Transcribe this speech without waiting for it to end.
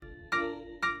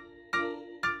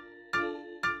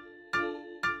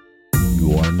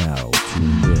You are now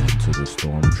tuned in to the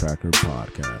Storm Tracker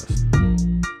Podcast.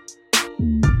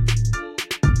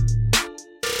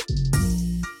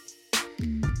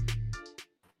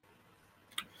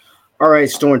 All right,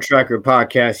 Storm Tracker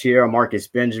Podcast here. I'm Marcus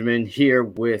Benjamin here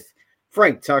with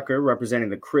Frank Tucker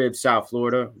representing the Crib, South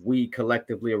Florida. We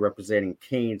collectively are representing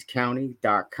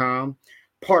CanesCounty.com,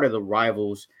 part of the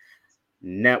Rivals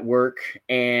Network.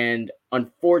 And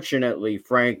unfortunately,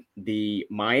 Frank, the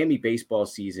Miami baseball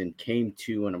season came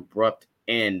to an abrupt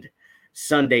end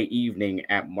Sunday evening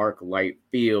at Mark Light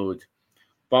Field,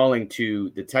 falling to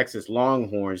the Texas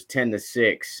Longhorns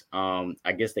 10-6.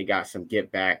 I guess they got some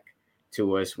get back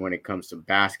to us when it comes to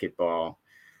basketball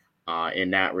in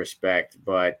that respect.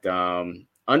 But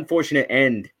unfortunate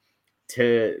end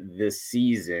to the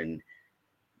season.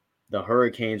 The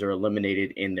Hurricanes are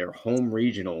eliminated in their home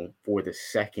regional for the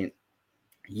second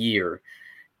year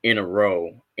in a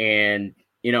row. And,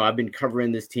 you know, I've been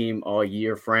covering this team all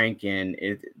year, Frank, and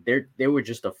they were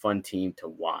just a fun team to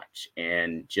watch.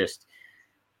 And just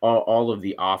all of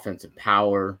the offensive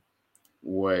power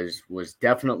was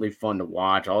definitely fun to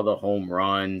watch. All the home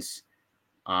runs,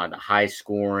 the high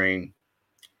scoring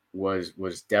was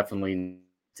definitely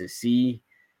to see.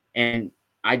 And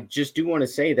I just do want to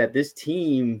say that this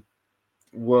team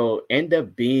will end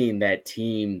up being that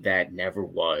team that never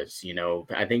was. You know,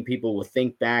 I think people will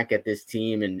think back at this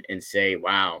team and say,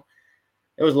 wow,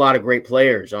 there was a lot of great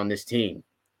players on this team,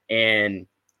 and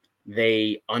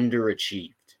they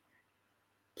underachieved.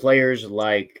 Players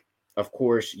like, of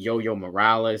course, Yo-Yo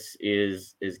Morales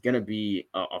is going to be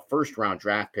a first-round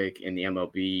draft pick in the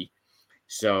MLB,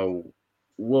 so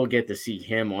we'll get to see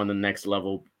him on the next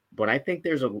level. But I think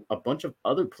there's a bunch of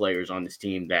other players on this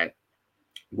team that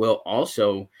will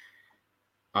also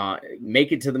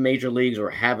make it to the major leagues or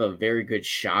have a very good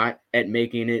shot at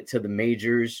making it to the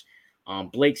majors.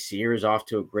 Blake Sear is off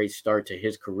to a great start to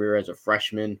his career as a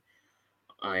freshman,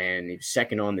 and he's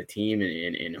second on the team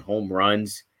in home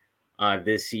runs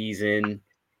this season.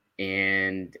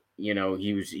 And, you know,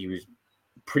 he was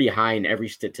pretty high in every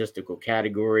statistical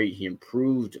category. He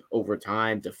improved over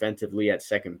time defensively at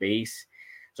second base.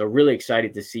 So really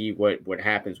excited to see what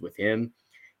happens with him.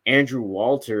 Andrew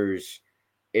Walters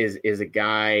is a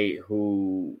guy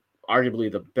who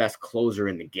arguably the best closer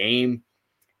in the game.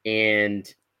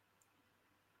 And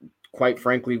quite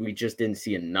frankly, we just didn't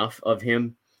see enough of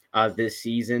him this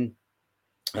season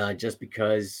just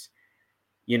because,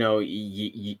 you know,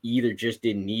 you either just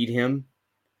didn't need him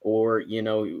or, you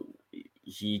know,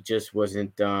 he just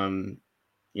wasn't,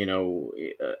 you know,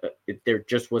 there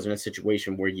just wasn't a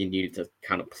situation where you needed to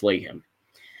kind of play him.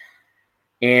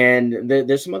 And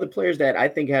there's some other players that I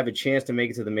think have a chance to make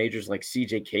it to the majors, like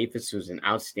CJ Kayfus, who's an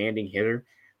outstanding hitter,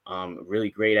 really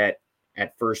great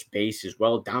at first base as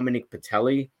well. Dominic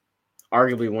Patelli,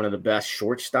 arguably one of the best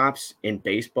shortstops in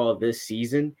baseball this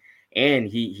season. And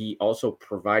he also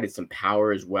provided some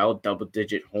power as well,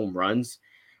 double-digit home runs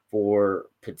for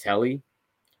Patelli.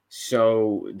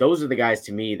 So those are the guys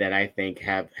to me that I think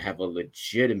have a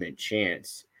legitimate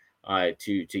chance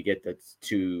to get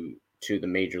to the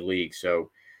major league. So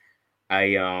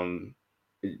I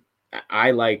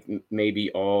like maybe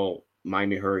all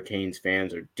Miami Hurricanes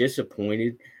fans are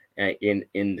disappointed in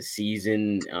the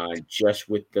season just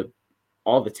with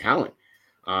all the talent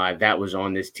that was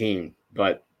on this team.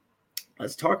 But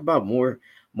let's talk about more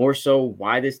so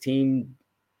why this team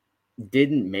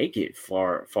didn't make it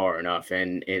far enough,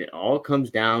 and it all comes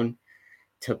down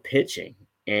to pitching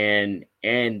and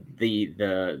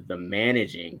the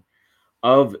managing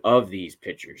of these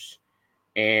pitchers.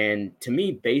 And to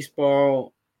me,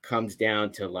 baseball comes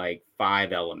down to like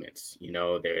 5 elements. You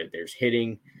know, there's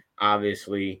hitting,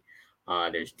 obviously,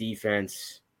 there's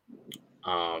defense,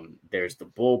 there's the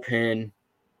bullpen,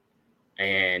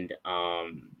 and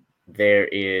there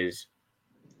is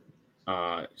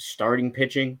starting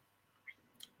pitching,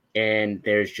 and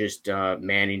there's just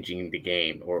managing the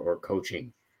game or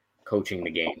coaching the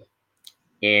game.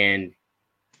 And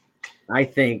I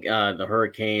think the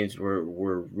Hurricanes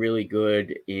were really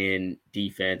good in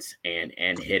defense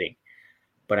and hitting.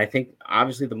 But I think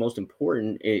obviously the most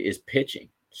important is pitching,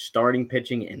 starting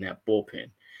pitching, and that bullpen.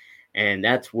 And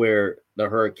that's where the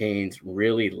Hurricanes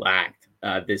really lacked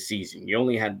this season. You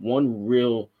only had one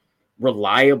real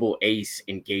reliable ace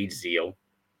in Gage Zeal.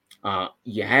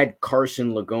 You had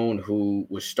Carson Lagone, who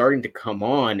was starting to come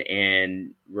on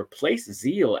and replace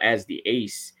Zeal as the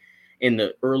ace in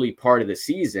the early part of the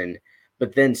season,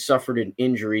 but then suffered an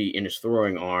injury in his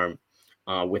throwing arm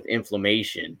with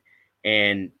inflammation.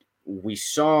 And we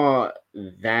saw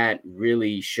that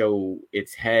really show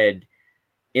its head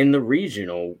in the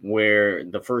regional, where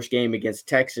the first game against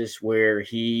Texas, where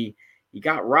he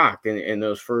got rocked in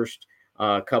those first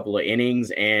couple of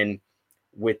innings, and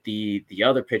with the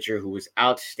other pitcher who was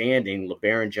outstanding,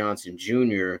 LeBaron Johnson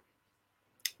Jr.,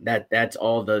 that's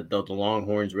all the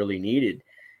Longhorns really needed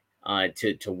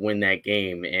to win that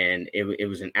game, and it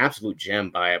was an absolute gem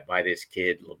by this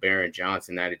kid LeBaron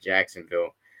Johnson out of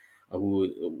Jacksonville,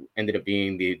 who ended up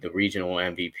being the regional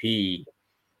MVP.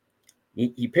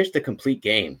 He pitched a complete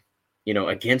game,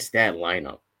 against that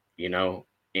lineup,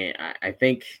 and I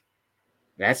think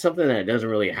that's something that doesn't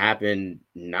really happen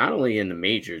not only in the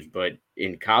majors but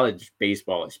in college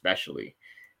baseball especially.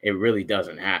 It really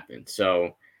doesn't happen.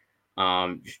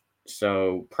 Um,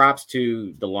 so props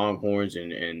to the Longhorns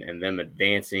and them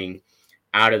advancing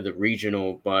out of the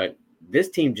regional, but this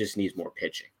team just needs more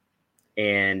pitching.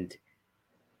 And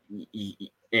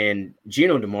and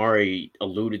Gino DiMare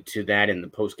alluded to that in the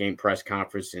post-game press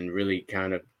conference and really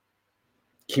kind of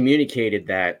communicated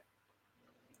that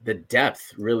the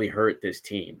depth really hurt this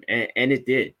team, and it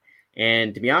did.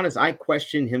 And to be honest, I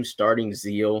questioned him starting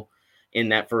Zeal in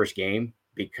that first game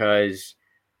because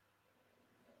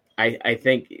I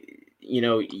think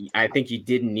I think you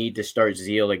didn't need to start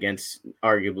Zeal against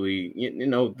arguably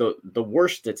the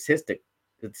worst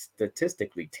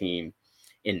statistically team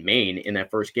in Maine in that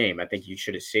first game. I think you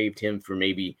should have saved him for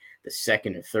maybe the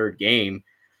second or third game,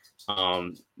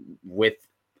 with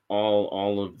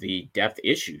all of the depth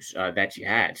issues that you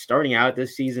had starting out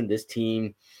this season. This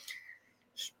team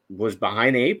was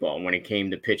behind the eight ball when it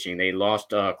came to pitching. They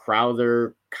lost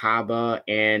Crowther, Kaba,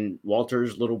 and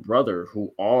Walter's little brother,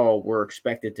 who all were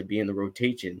expected to be in the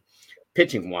rotation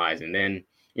pitching wise. And then,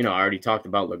 I already talked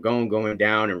about Lagone going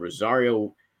down, and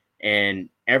Rosario and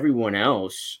everyone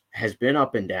else has been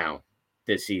up and down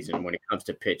this season when it comes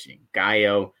to pitching.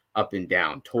 Gallo up and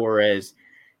down. Torres,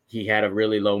 he had a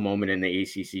really low moment in the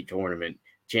ACC tournament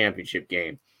championship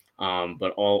game,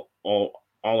 but all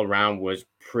around was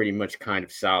pretty much kind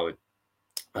of solid.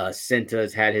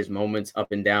 Cintas had his moments,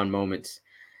 up and down moments.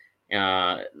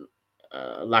 Lacarica,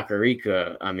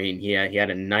 I mean, he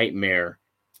had a nightmare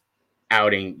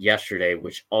outing yesterday,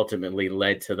 which ultimately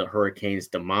led to the Hurricanes'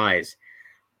 demise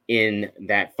in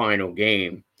that final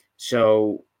game.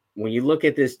 So when you look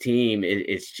at this team,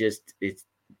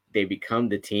 they become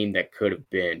the team that could have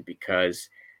been, because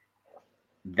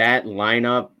that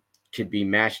lineup could be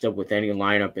matched up with any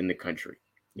lineup in the country,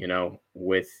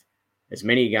 with as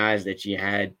many guys that you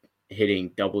had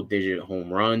hitting double-digit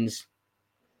home runs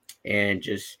and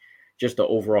just the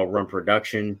overall run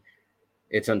production.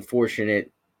 It's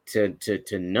unfortunate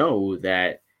to know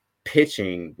that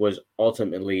pitching was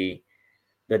ultimately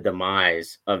the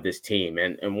demise of this team.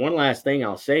 And one last thing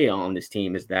I'll say on this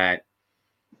team is that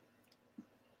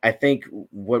I think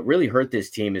what really hurt this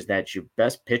team is that your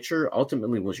best pitcher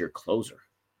ultimately was your closer.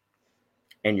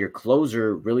 And your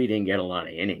closer really didn't get a lot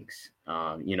of innings,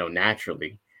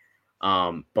 naturally.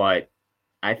 But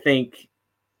I think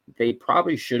they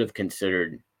probably should have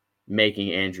considered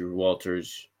making Andrew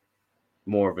Walters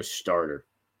more of a starter,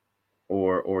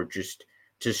 or just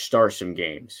to start some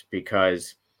games,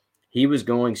 because he was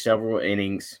going several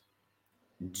innings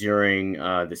during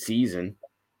the season.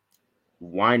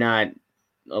 Why not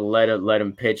let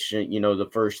him pitch, the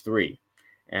first three?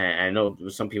 And I know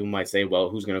some people might say, well,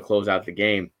 who's going to close out the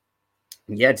game?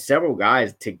 You had several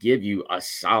guys to give you a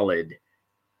solid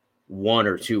 1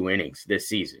 or 2 innings this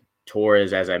season.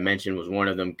 Torres, as I mentioned, was one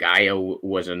of them. Gallo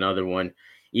was another one.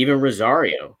 Even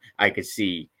Rosario, I could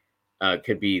see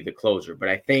could be the closer. But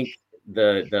I think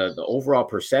the overall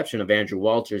perception of Andrew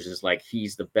Walters is like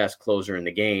he's the best closer in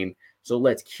the game, so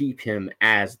let's keep him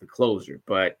as the closer.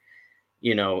 But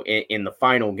in the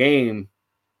final game,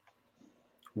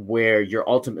 where you're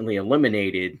ultimately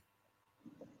eliminated,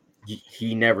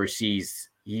 he never sees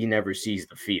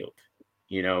the field,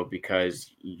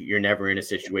 because you're never in a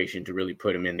situation to really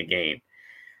put him in the game.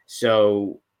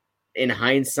 So in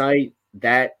hindsight,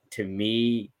 that to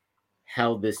me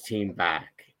held this team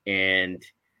back, and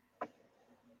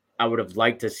I would have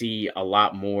liked to see a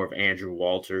lot more of Andrew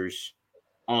Walters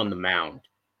on the mound,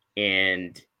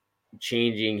 and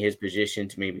changing his position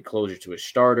to maybe closer to a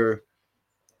starter,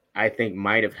 I think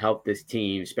might have helped this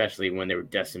team, especially when they were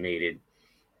decimated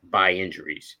by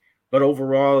injuries. But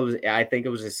overall, I think it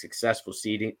was a successful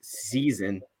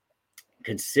season,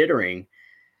 considering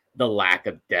the lack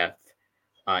of depth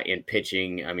in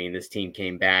pitching. I mean, this team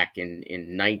came back in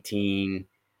 19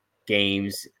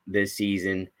 games this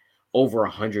season, over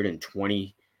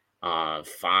 120, up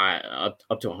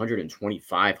to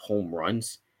 125 home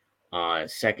runs,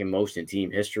 second most in team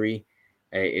history.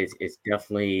 It's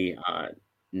definitely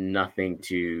nothing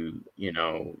to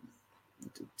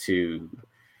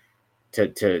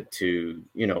to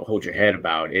hold your head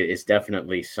about. It's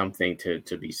definitely something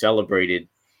to be celebrated,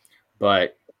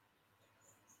 but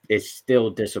it's still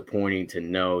disappointing to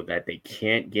know that they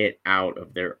can't get out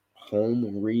of their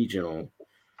home regional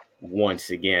once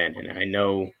again. And I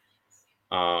know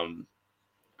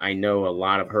a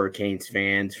lot of Hurricanes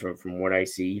fans from what I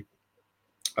see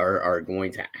are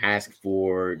going to ask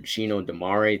for Gino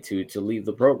DiMare to leave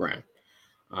the program.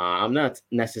 I'm not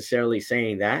necessarily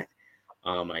saying that.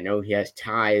 I know he has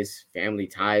family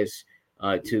ties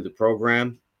to the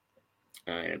program,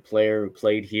 and a player who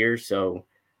played here. So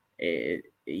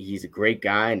he's a great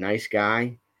guy, nice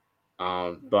guy.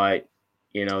 But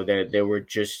there were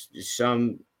just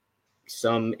some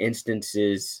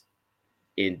instances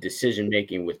in decision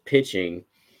making with pitching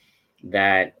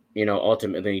that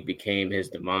ultimately became his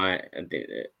demise.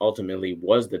 Ultimately,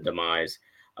 was the demise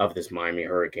of this Miami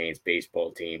Hurricanes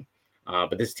baseball team.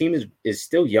 But this team is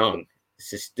still young.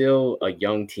 This is still a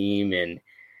young team,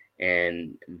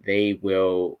 and they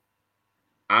will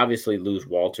obviously lose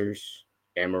Walters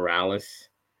and Morales,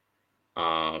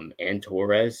 and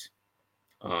Torres.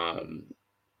 But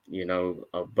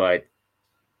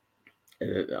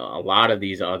a lot of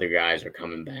these other guys are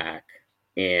coming back,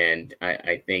 and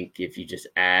I think if you just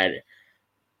add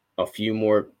a few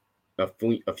more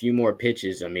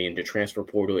pitches, I mean, the transfer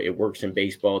portal, it works in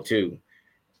baseball too.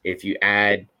 If you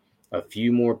add a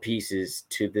few more pieces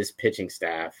to this pitching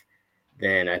staff,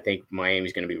 then I think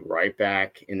Miami's going to be right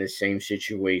back in the same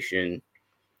situation,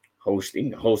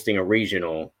 hosting a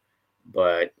regional,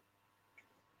 but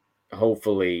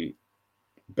hopefully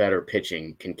better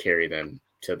pitching can carry them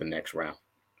to the next round.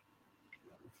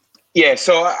 Yeah,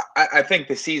 so I think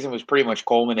the season was pretty much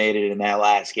culminated in that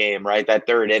last game, right? That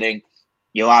third inning,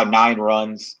 you allowed 9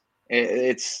 runs.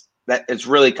 It's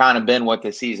really kind of been what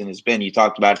the season has been. You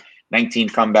talked about 19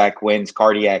 comeback wins,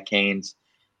 cardiac canes,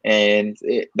 and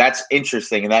that's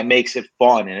interesting, and that makes it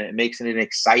fun, and it makes it an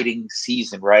exciting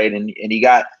season, right? And you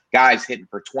got guys hitting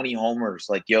for 20 homers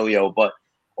like Yo-Yo, but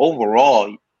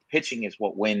overall, pitching is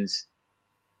what wins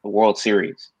the World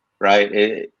Series, right?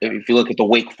 If you look at the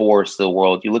Wake Forest of the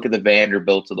world, you look at the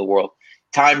Vanderbilts of the world,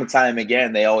 time and time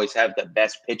again, they always have the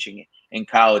best pitching in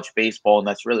college baseball, and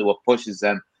that's really what pushes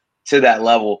them to that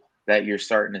level that you're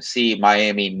starting to see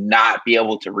Miami not be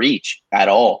able to reach at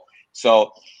all.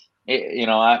 So,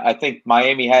 I think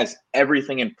Miami has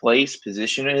everything in place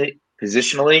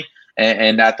positionally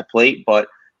and at the plate, but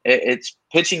it's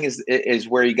pitching is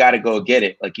where you got to go get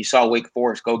it. Like you saw Wake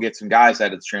Forest go get some guys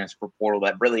out of the transfer portal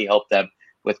that really helped them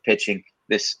with pitching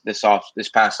this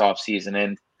past off season.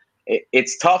 And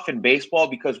it's tough in baseball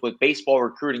because with baseball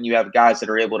recruiting, you have guys that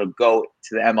are able to go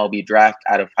to the MLB draft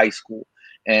out of high school.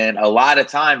 And a lot of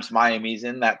times Miami's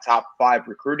in that top 5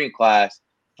 recruiting class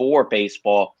for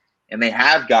baseball. And they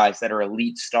have guys that are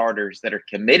elite starters that are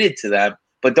committed to them,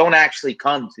 but don't actually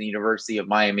come to the University of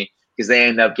Miami because they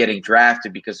end up getting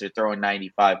drafted because they're throwing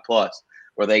 95 plus,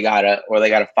 or they got a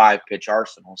 5-pitch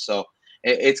arsenal. So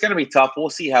it's going to be tough. We'll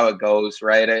see how it goes,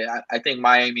 right? I think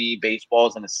Miami baseball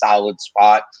is in a solid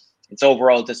spot. It's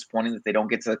overall disappointing that they don't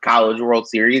get to the College World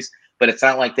Series, but it's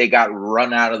not like they got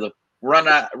run out of the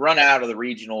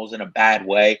regionals in a bad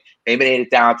way. They made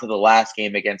it down to the last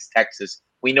game against Texas.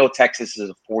 We know Texas is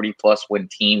a 40-plus win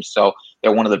team, so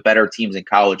they're one of the better teams in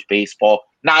college baseball.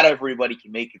 Not everybody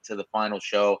can make it to the final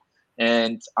show.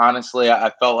 And honestly,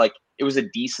 I felt like it was a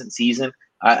decent season.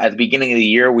 At the beginning of the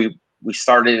year, we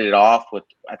started it off with,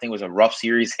 I think it was a rough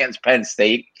series against Penn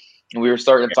State. And we were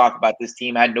starting to talk about this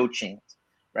team had no chance,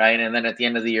 right? And then at the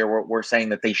end of the year, we're saying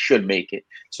that they should make it.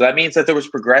 So that means that there was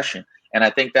progression. And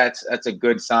I think that's a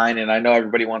good sign. And I know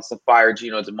everybody wants to fire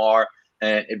Gino DiMare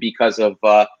because of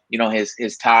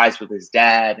his ties with his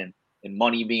dad and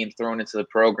money being thrown into the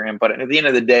program. But at the end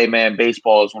of the day, man,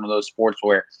 baseball is one of those sports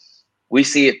where we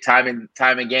see it time and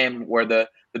time again where the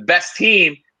best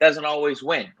team doesn't always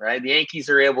win, right? The Yankees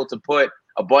are able to put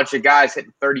a bunch of guys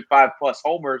hitting 35-plus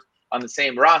homers on the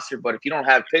same roster, but if you don't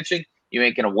have pitching, you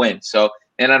ain't going to win. So,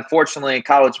 and unfortunately in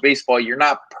college baseball, you're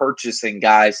not purchasing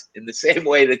guys in the same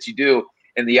way that you do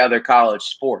in the other college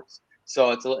sports.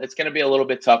 So it's going to be a little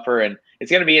bit tougher, and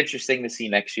it's going to be interesting to see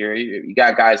next year. You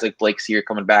got guys like Blake Sear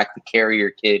coming back, the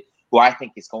Carrier kid, who I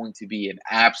think is going to be an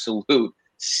absolute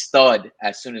stud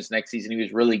as soon as next season. He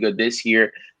was really good this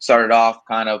year. Started off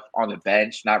kind of on the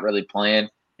bench, not really playing,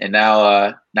 and now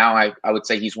I would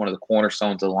say he's one of the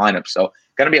cornerstones of the lineup. So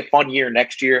going to be a fun year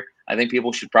next year. I think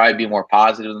people should probably be more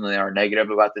positive than they are negative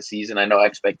about the season. I know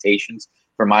expectations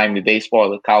for Miami baseball,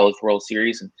 the College World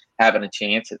Series, and having a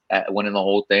chance at winning the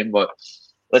whole thing. But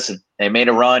listen, they made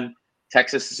a run.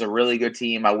 Texas is a really good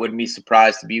team. I wouldn't be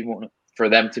surprised for for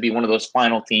them to be one of those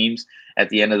final teams at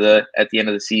the end of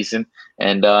the season,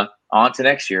 and on to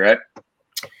next year, right?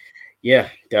 Yeah,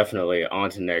 definitely on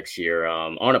to next year.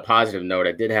 On a positive note,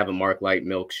 I did have a Mark Light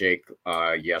milkshake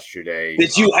yesterday.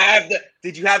 Did you have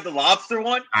the lobster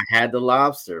one? I had the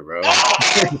lobster, bro.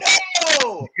 Oh,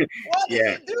 no! Why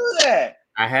did you do that?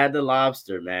 I had the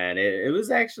lobster, man. It was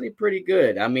actually pretty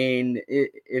good. I mean,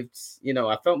 it's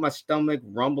I felt my stomach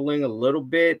rumbling a little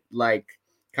bit, like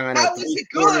kind of. How is it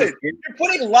good? You're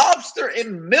putting lobster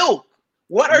in milk.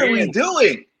 What are we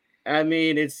doing? I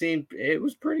mean, it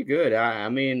was pretty good. I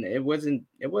mean, it wasn't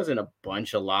a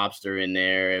bunch of lobster in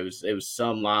there. It was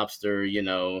some lobster,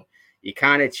 you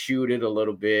kind of chewed it a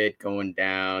little bit going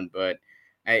down, but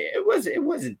it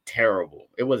wasn't terrible.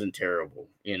 It wasn't terrible,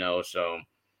 so.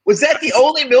 Was that the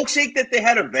only milkshake that they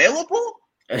had available?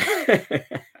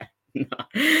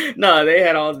 No, they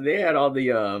had all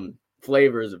the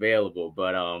flavors available,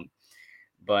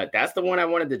 but that's the one I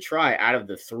wanted to try out of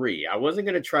the three. I wasn't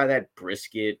gonna try that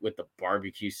brisket with the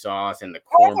barbecue sauce and the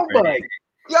cornbread. Oh my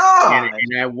God!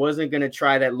 And I wasn't gonna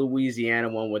try that Louisiana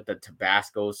one with the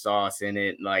Tabasco sauce in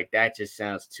it. Like that just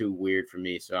sounds too weird for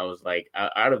me. So I was like,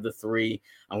 out of the three,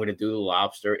 I'm gonna do the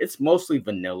lobster. It's mostly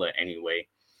vanilla anyway.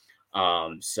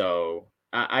 So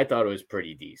I thought it was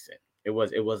pretty decent. It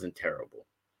wasn't terrible.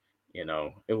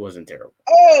 It wasn't terrible.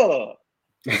 Oh.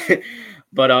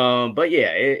 but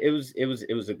yeah, it was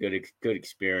a good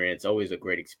experience. Always a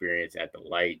great experience at the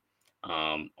Light.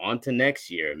 On to next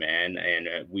year, man,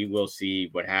 and we will see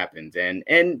what happens.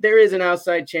 And there is an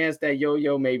outside chance that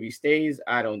Yo-Yo maybe stays.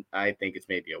 I think it's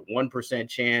maybe a 1%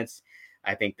 chance.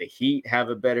 I think the Heat have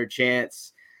a better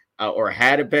chance, or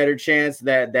had a better chance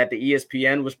that the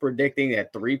ESPN was predicting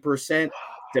at 3%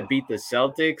 to beat the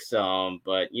Celtics.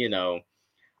 But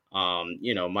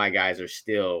my guys are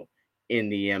still in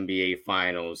the NBA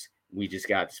Finals. We just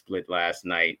got split last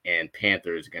night, and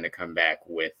Panthers are going to come back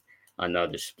with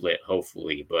another split,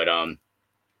 hopefully. But on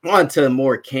to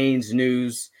more Canes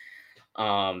news,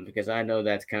 because I know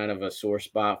that's kind of a sore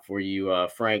spot for you,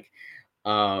 Frank.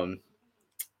 It's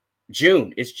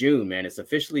June, man. It's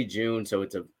officially June, so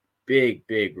it's a big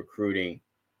recruiting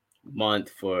month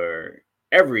for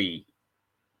every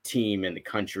team in the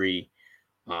country.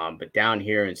 But down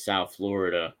here in South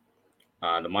Florida,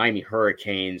 the Miami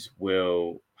Hurricanes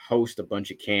will host a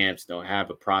bunch of camps. They'll have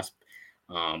a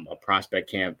prospect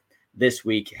camp this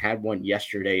week. Had one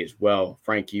yesterday as well.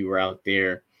 Frank, you were out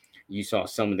there. You saw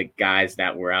some of the guys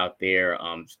that were out there,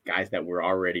 guys that we're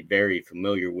already very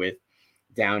familiar with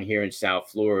down here in South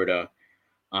Florida.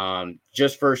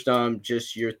 Just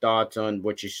your thoughts on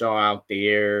what you saw out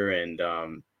there, and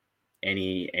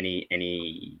any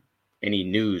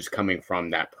news coming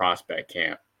from that prospect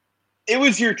camp. It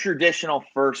was your traditional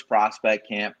first prospect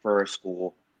camp for a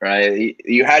school, right?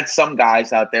 You had some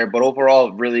guys out there, but overall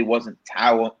it really wasn't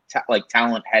talent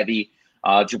heavy.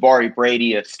 Jabari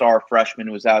Brady, a star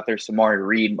freshman, was out there. Samari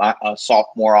Reed, a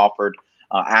sophomore offered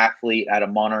athlete at a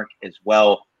Monarch as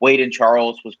well. Waden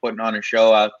Charles was putting on a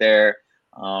show out there.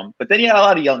 But then you had a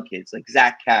lot of young kids like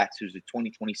Zach Katz, who's a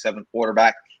 2027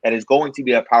 quarterback that is going to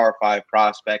be a Power 5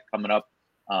 prospect coming up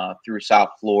through South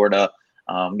Florida.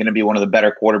 Going to be one of the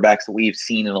better quarterbacks that we've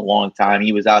seen in a long time.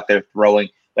 He was out there throwing,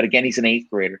 but again, he's an 8th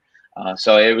grader.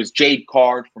 So it was Jade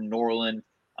Card from Norland,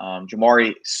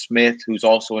 Jamari Smith, who's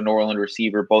also a Norland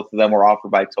receiver. Both of them were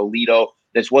offered by Toledo.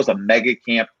 This was a mega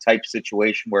camp type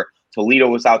situation where Toledo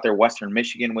was out there, Western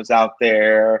Michigan was out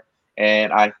there,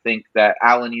 and I think that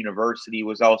Allen University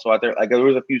was also out there. Like, there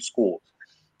was a few schools,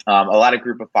 a lot of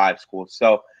Group of 5 schools.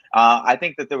 So I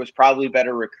think that there was probably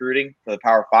better recruiting for the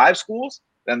Power 5 schools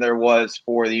than there was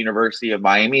for the University of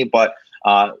Miami. But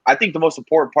I think the most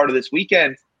important part of this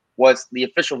weekend was the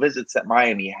official visits that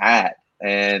Miami had.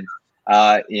 And,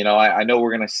 I know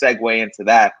we're going to segue into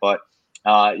that, but,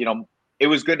 it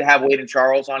was good to have Waden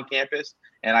Charles on campus.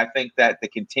 And I think that the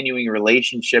continuing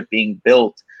relationship being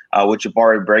built with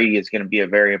Jabari Brady is going to be a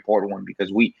very important one,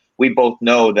 because we both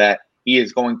know that he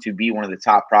is going to be one of the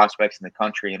top prospects in the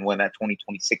country. And when that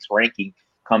 2026 ranking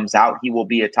comes out, he will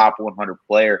be a top 100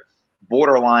 player,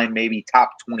 borderline maybe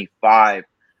top 25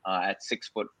 at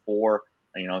 6'4",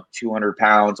 200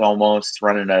 pounds almost,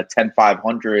 running a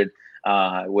 10.500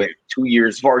 with 2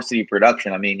 years varsity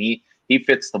production. I mean, he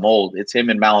fits the mold. It's him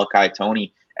and Malachi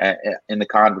Toney in the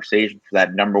conversation for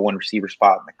that number 1 receiver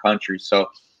spot in the country. So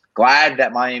glad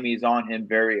that Miami is on him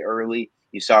very early.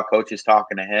 You saw coaches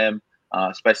talking to him,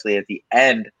 especially at the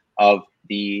end of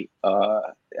the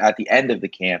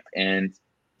camp. And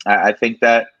I think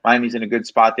that Miami's in a good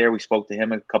spot there. We spoke to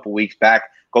him a couple weeks back.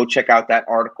 Go check out that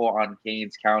article on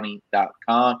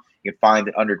CanesCounty.com. You can find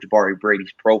it under Jabari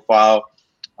Brady's profile.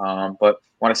 But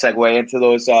want to segue into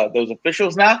those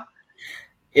officials now?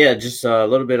 Yeah, just a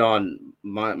little bit on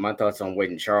my thoughts on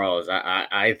Wade and Charles.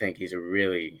 I think he's a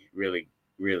really, really,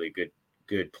 really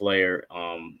good player.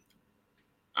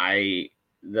 I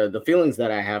the feelings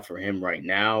that I have for him right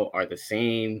now are the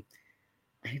same.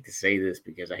 I hate to say this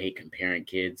because I hate comparing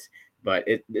kids, but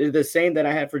it's the same that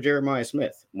I had for Jeremiah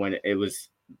Smith when it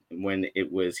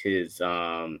was his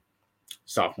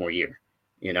sophomore year.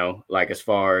 You know, like as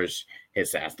far as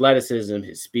his athleticism,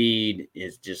 his speed,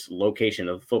 his just location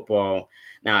of football.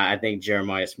 Now, I think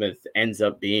Jeremiah Smith ends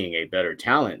up being a better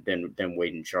talent than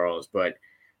Wade and Charles, but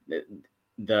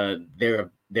there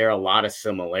are a lot of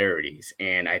similarities,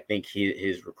 and I think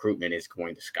his recruitment is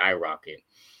going to skyrocket.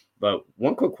 But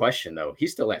one quick question though,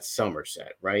 he's still at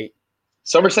Somerset, right?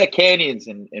 Somerset Canyons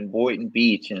and Boynton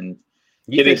Beach, and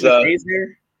You think he stays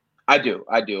there? I do.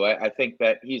 I think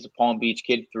that he's a Palm Beach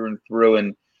kid through and through,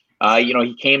 and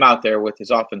he came out there with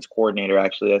his offense coordinator.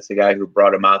 Actually, that's the guy who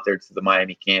brought him out there to the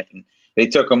Miami camp, and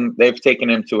they've taken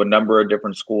him to a number of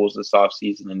different schools this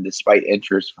offseason, and despite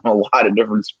interest from a lot of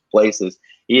different places,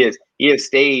 he has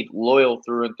stayed loyal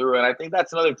through and through. And I think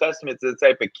that's another testament to the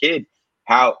type of kid,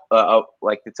 how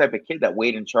like the type of kid that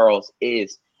Wade and Charles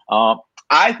is.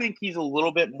 I think he's a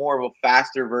little bit more of a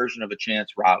faster version of a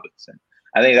Chance Robinson.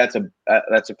 I think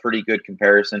that's a pretty good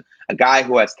comparison. A guy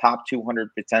who has top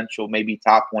 200 potential, maybe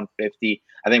top 150.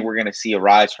 I think we're going to see a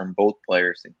rise from both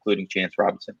players, including Chance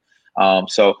Robinson.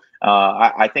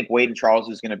 I think Wade and Charles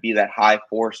is going to be that high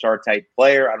 4-star type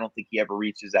player. I don't think he ever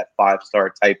reaches that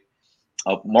 5-star type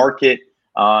of market.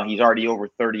 He's already over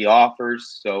 30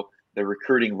 offers, so the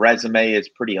recruiting resume is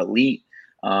pretty elite.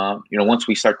 Once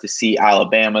we start to see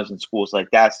Alabamas and schools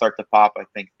like that start to pop, I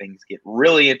think things get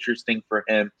really interesting for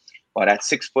him. But at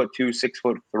 6'2",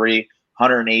 6'3",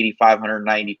 185,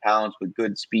 190 pounds with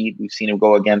good speed, we've seen him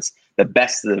go against the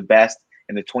best of the best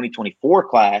in the 2024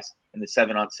 class in the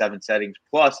 7-on-7 settings,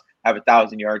 plus have a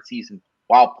 1,000-yard season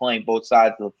while playing both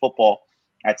sides of the football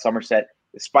at Somerset.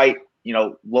 Despite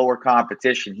lower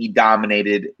competition, he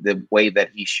dominated the way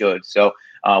that he should. So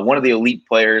one of the elite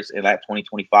players in that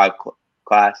 2025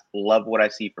 class. Love what I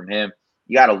see from him.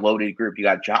 You got a loaded group. You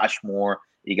got Josh Moore.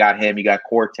 You got him. You got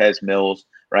Cortez Mills.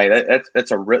 Right.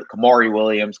 That's a Kamari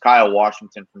Williams, Kyle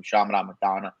Washington from Chaminade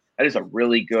Madonna. That is a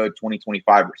really good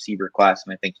 2025 receiver class,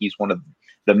 and I think he's one of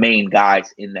the main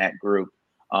guys in that group.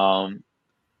 I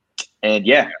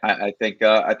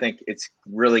think it's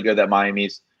really good that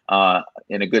Miami's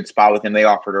in a good spot with him. They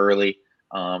offered early,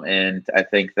 and I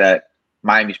think that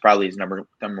Miami's probably his number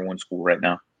one school right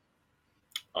now.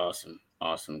 Awesome.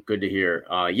 Good to hear.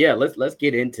 Let's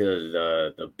get into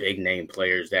the big name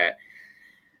players that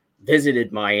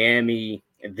visited Miami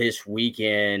this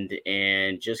weekend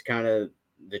and just kind of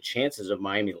the chances of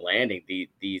Miami landing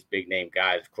these big name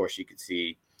guys. Of course, you can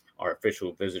see our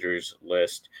official visitors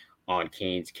list on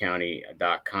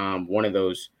CanesCounty.com. One of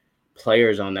those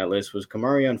players on that list was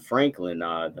Kamarion Franklin,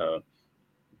 the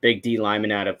big D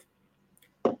lineman out of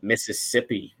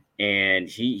Mississippi. And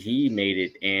he made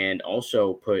it and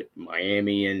also put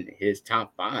Miami in his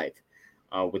top 5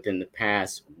 within the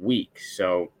past week.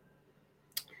 So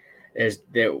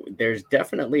there's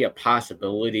definitely a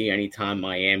possibility anytime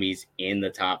Miami's in the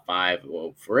top 5.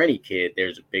 Well, for any kid,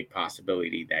 there's a big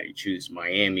possibility that he chooses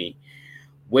Miami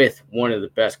with one of the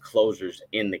best closers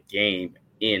in the game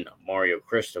in Mario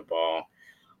Cristobal.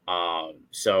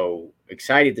 So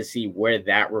excited to see where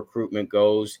that recruitment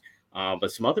goes.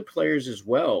 But some other players as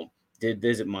well did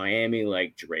visit Miami,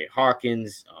 like Jere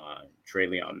Hawkins,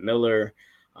 Traylon Miller,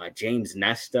 James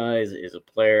Nesta is a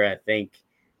player I think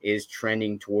is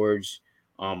trending towards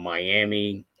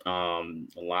Miami. A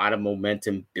lot of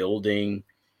momentum building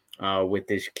with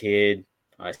this kid.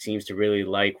 Seems to really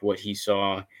like what he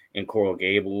saw in Coral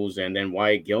Gables. And then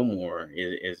Wyatt Gilmore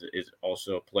is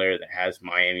also a player that has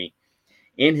Miami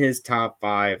in his top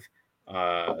 5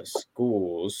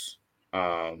 schools.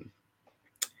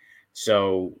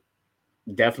 So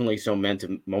definitely some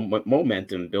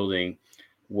momentum building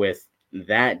with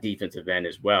that defensive end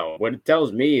as well. What it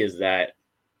tells me is that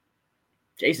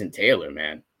Jason Taylor,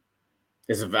 man,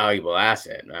 is a valuable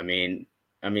asset. I mean,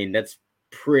 that's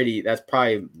probably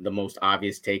the most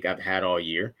obvious take I've had all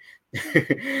year.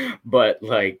 But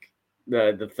like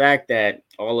the fact that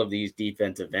all of these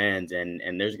defensive ends and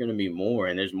there's going to be more,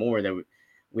 and there's more that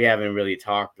we haven't really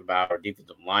talked about, our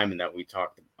defensive linemen that we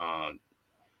talked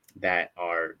that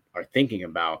are thinking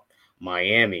about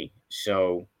Miami.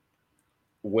 So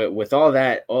with all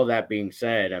that being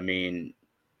said, I mean,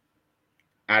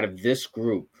 out of this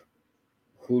group,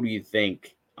 who do you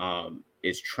think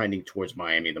is trending towards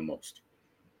Miami the most?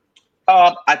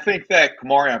 I think that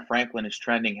Kamarion Franklin is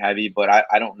trending heavy, but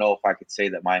I don't know if I could say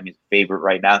that Miami's a favorite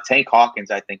right now. Tank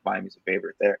Hawkins, I think Miami's a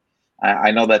favorite there.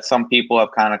 I know that some people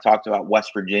have kind of talked about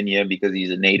West Virginia because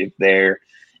he's a native there,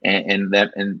 and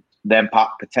them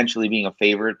potentially being a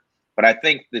favorite. But I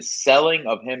think the selling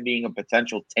of him being a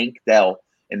potential Tank Dell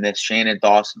in this Shannon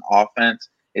Dawson offense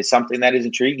is something that is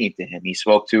intriguing to him. He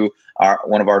spoke to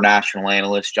one of our national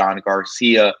analysts, John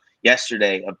Garcia,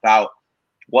 yesterday about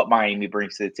what Miami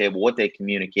brings to the table, what they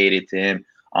communicated to him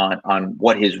on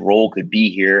what his role could be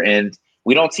here. And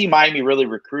we don't see Miami really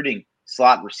recruiting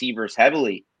slot receivers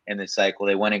heavily in this cycle.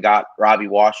 They went and got Robbie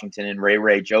Washington and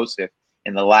Ray Joseph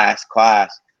in the last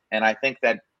class. And I think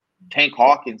that Tank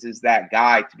Hawkins is that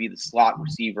guy to be the slot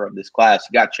receiver of this class.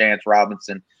 You got Chance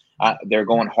Robinson. They're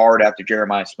going hard after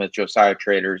Jeremiah Smith, Josiah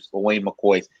Traders, Wayne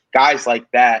McCoys, guys like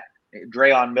that.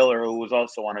 Drayon Miller, who was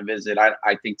also on a visit.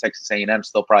 I think Texas A&M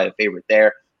still probably a favorite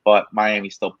there, but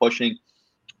Miami's still pushing.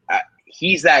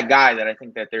 He's that guy that I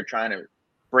think that they're trying to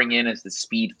bring in as the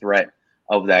speed threat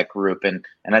of that group. And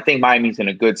I think Miami's in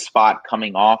a good spot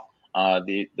coming off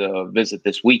the visit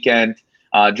this weekend.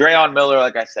 Drayon Miller,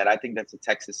 like I said, I think that's a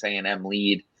Texas A&M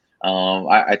lead.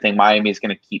 I think Miami is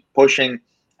going to keep pushing,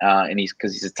 and he's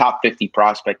a top 50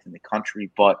 prospect in the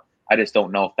country, but I just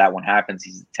don't know if that one happens.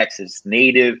 He's a Texas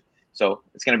native, so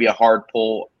it's going to be a hard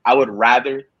pull. I would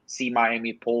rather see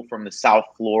Miami pull from the South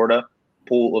Florida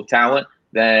pool of talent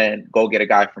than go get a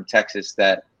guy from Texas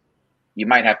that you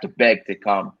might have to beg to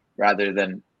come rather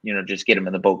than, just get him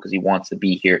in the boat because he wants to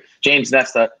be here. James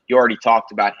Nesta, you already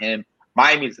talked about him.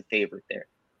 Miami's the favorite there.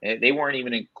 They weren't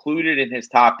even included in his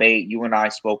top 8. You and I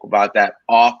spoke about that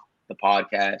off the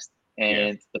podcast.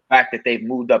 And the fact that they've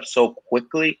moved up so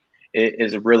quickly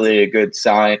is really a good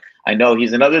sign. I know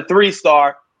he's another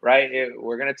 3-star, right?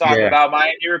 We're going to talk about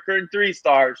Miami recruiting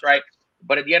 3-stars, right?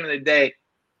 But at the end of the day,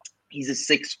 he's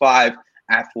a 6'5"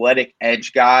 athletic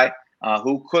edge guy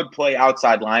who could play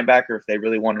outside linebacker if they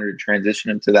really wanted to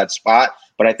transition him to that spot.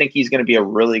 But I think he's going to be a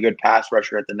really good pass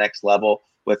rusher at the next level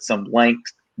with some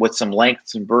length,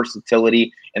 some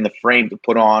versatility in the frame to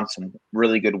put on some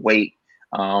really good weight.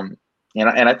 And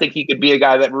I think he could be a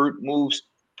guy that moves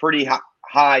pretty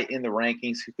high in the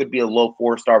rankings. He could be a low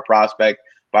 4-star prospect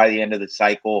by the end of the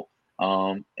cycle.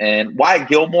 And Wyatt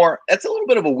Gilmore, that's a little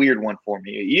bit of a weird one for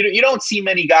me. You don't see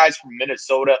many guys from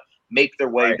Minnesota make their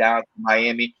way down to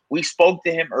Miami. We spoke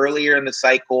to him earlier in the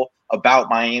cycle about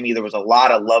Miami. There was a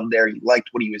lot of love there. He liked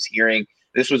what he was hearing.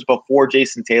 This was before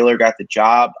Jason Taylor got the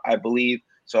job, I believe.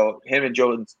 So him and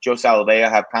Joe Salavea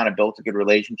have kind of built a good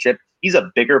relationship. He's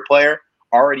a bigger player,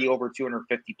 already over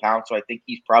 250 pounds. So I think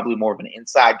he's probably more of an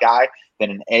inside guy than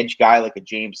an edge guy like a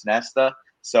James Nesta.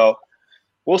 So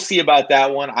we'll see about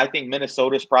that one. I think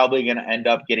Minnesota's probably going to end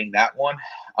up getting that one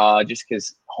just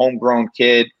because homegrown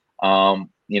kid, and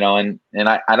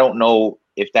I don't know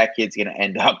if that kid's going to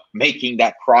end up making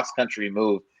that cross-country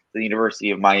move to the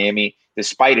University of Miami,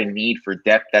 despite a need for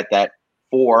depth at that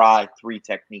 4-eye, 3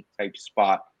 technique type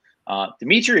spot.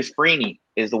 Demetrius Freeney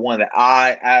is the one that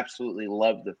I absolutely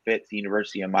love the fit to the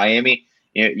University of Miami.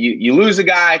 You lose a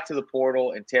guy to the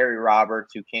portal and Terry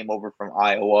Roberts, who came over from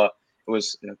Iowa. It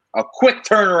was a quick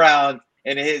turnaround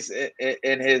in his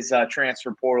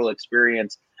transfer portal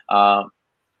experience.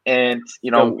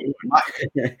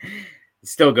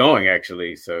 Still going,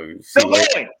 actually. So still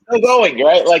going,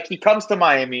 right? Like, he comes to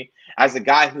Miami as a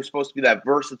guy who's supposed to be that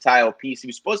versatile piece. He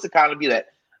was supposed to kind of be that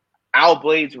Al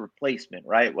Blades replacement,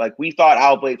 right? Like, we thought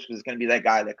Al Blades was going to be that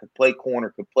guy that could play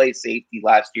corner, could play safety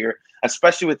last year,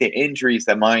 especially with the injuries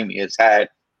that Miami has had.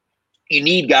 You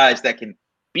need guys that can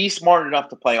be smart enough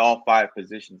to play all 5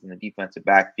 positions in the defensive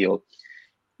backfield.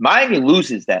 Miami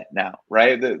loses that now,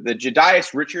 right? The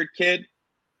Jedias Richard kid,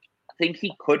 I think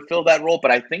he could fill that role,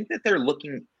 but I think that they're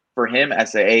looking for him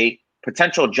as a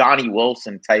potential Johnny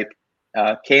Wilson type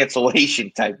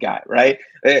cancellation type guy, right?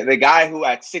 The guy who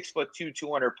at 6'2",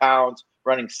 200 pounds,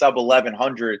 running sub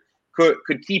 1100,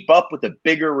 could keep up with the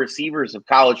bigger receivers of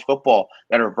college football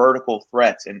that are vertical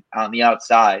threats and on the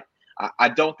outside. I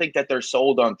don't think that they're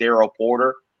sold on Daryl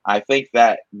Porter. I think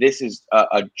that this is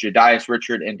a Jedias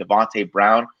Richard and Devontae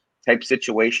Brown type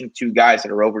situation, 2 guys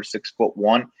that are over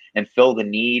 6'1" and fill the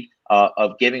need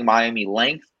of giving Miami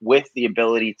length with the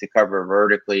ability to cover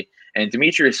vertically. And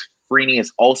Demetrius Freeney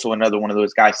is also another one of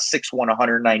those guys, 6'1",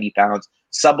 190 pounds,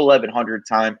 sub 1100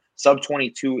 time, sub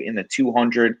 22 in the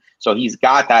 200. So he's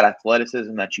got that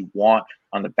athleticism that you want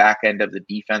on the back end of the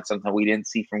defense, something we didn't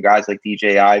see from guys like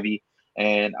DJ Ivey.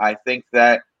 And I think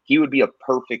that he would be a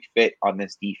perfect fit on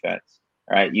this defense.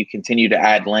 All right, you continue to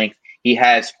add length. He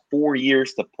has 4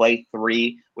 years to play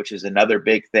 3, which is another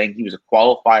big thing. He was a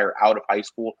qualifier out of high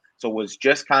school, So was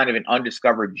just kind of an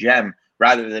undiscovered gem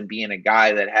rather than being a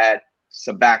guy that had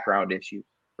some background issues,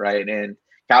 right? And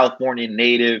California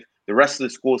native, the rest of the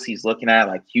schools he's looking at,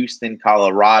 like Houston,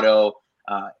 Colorado,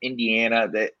 Indiana,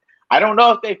 that I don't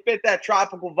know if they fit that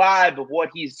tropical vibe of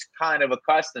what he's kind of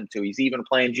accustomed to. He's even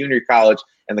playing junior college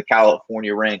in the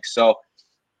California ranks. So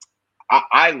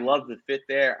I love the fit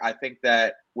there. I think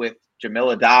that with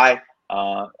Jamil Adai,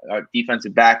 our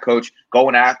defensive back coach,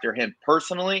 going after him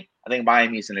personally, I think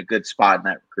Miami's in a good spot in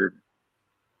that recruitment.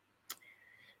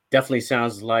 Definitely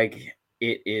sounds like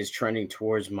it is trending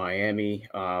towards Miami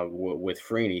with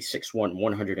Freeney, 6'1",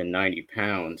 190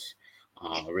 pounds,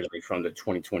 originally from the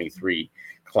 2023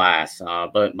 class.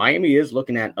 But Miami is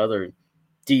looking at other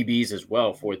DBs as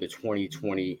well for the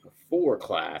 2024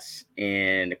 class,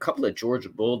 and a couple of Georgia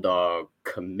Bulldog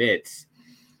commits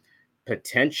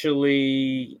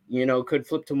potentially, could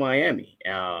flip to Miami.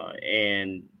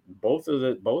 And both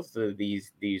of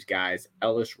these guys,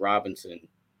 Ellis Robinson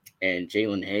and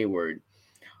Jalen Hayward,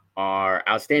 are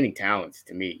outstanding talents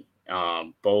to me.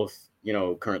 Both,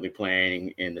 currently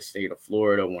playing in the state of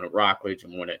Florida, one at Rockledge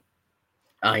and one at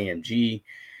IMG.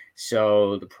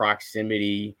 So the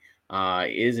proximity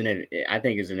is an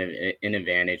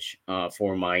advantage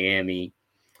for Miami.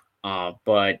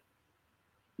 But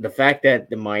the fact that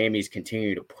the Miami's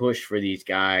continue to push for these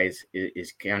guys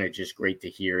is kind of just great to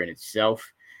hear in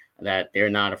itself, that they're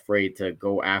not afraid to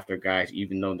go after guys,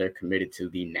 even though they're committed to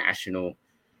the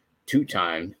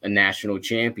two-time national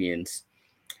champions.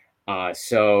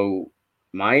 So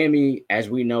Miami, as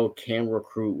we know, can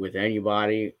recruit with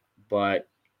anybody, but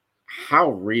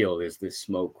how real is this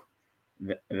smoke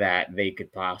that they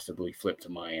could possibly flip to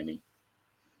Miami?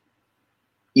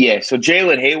 Yeah, so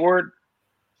Jalen Hayward,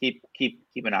 keep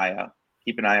an eye out.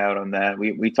 Keep an eye out on that.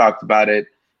 We talked about it,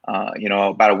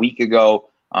 about a week ago,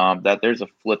 that there's a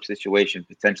flip situation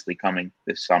potentially coming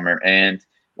this summer. And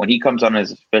when he comes on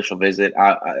his official visit,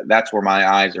 that's where my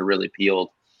eyes are really peeled.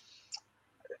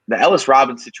 The Ellis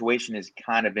Robinson situation is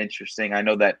kind of interesting. I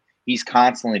know that he's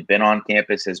constantly been on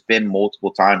campus, has been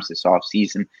multiple times this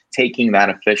offseason, taking that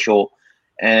official.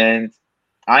 And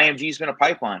IMG's been a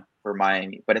pipeline for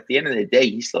Miami. But at the end of the day,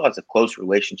 he still has a close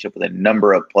relationship with a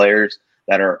number of players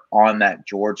that are on that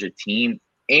Georgia team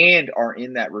and are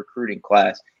in that recruiting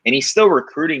class. And he's still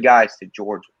recruiting guys to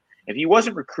Georgia. If he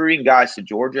wasn't recruiting guys to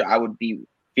Georgia, I would be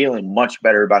feeling much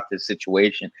better about this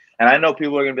situation. And I know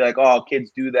people are going to be like, oh,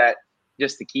 kids do that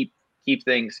just to keep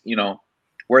things,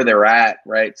 where they're at,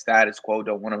 right? Status quo,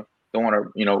 don't want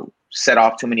to, set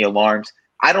off too many alarms.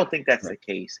 I don't think that's the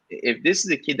case. If this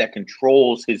is a kid that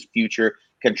controls his future,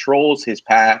 controls his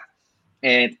path,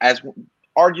 and as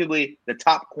arguably the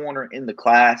top corner in the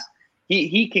class,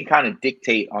 he can kind of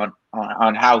dictate on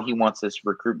how he wants this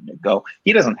recruitment to go.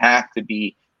 He doesn't have to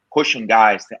be pushing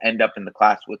guys to end up in the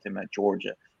class with him at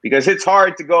Georgia, because it's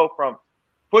hard to go from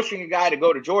pushing a guy to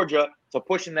go to Georgia to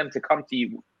pushing them to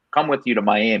come with you to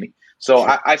Miami. So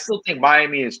I still think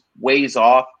Miami is ways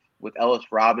off with Ellis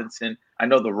Robinson. I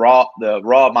know the raw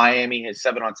Miami, his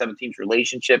 7-on-7 team's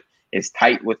relationship is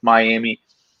tight with Miami,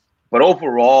 but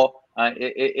overall,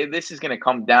 this is going to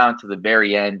come down to the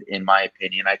very end, in my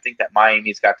opinion. I think that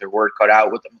Miami's got their word cut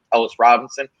out with Ellis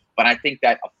Robinson, but I think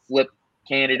that a flip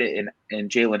candidate in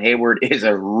Jalen Hayward is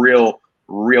a real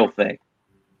thing.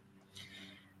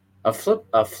 A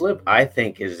flip, I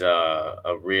think, is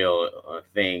a real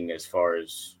thing as far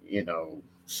as,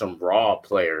 some raw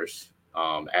players,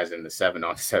 as in the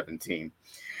 7-on-7 team,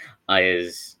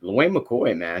 is LaWayne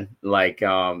McCoy, man. Like,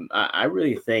 I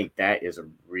really think that is a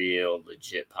real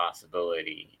legit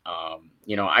possibility.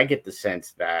 I get the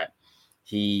sense that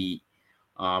he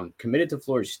committed to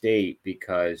Florida State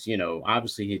because,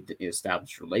 obviously he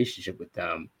established a relationship with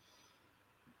them.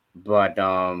 But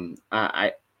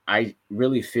I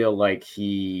really feel like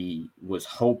he was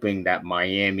hoping that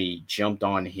Miami jumped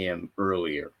on him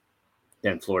earlier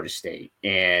than Florida State.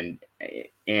 And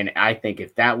I think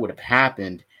if that would have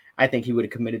happened, I think he would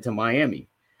have committed to Miami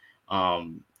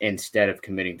instead of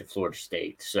committing to Florida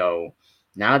State. So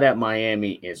now that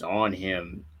Miami is on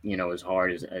him, as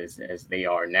hard as they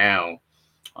are now,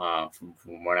 from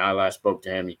when I last spoke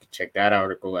to him, you can check that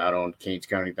article out on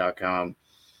CanesCounty.com.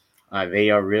 They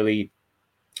are really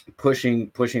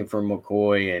pushing for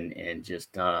McCoy and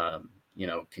just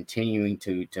continuing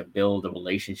to build a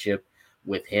relationship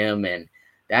with him, and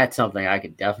that's something I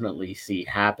could definitely see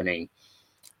happening.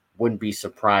 Wouldn't be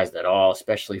surprised at all,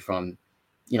 especially from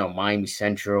Miami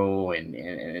Central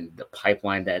and the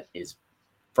pipeline that is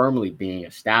firmly being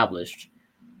established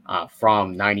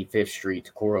from 95th Street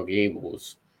to Coral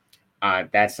Gables.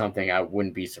 That's something I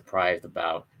wouldn't be surprised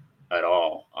about at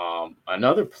all.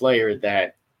 Another player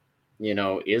that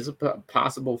is a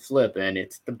possible flip, and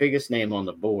it's the biggest name on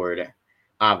the board,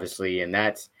 obviously, and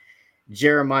that's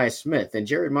Jeremiah Smith. And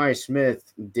Jeremiah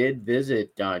Smith did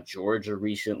visit Georgia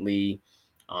recently.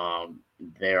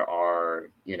 There are,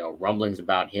 rumblings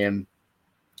about him,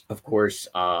 of course,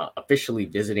 officially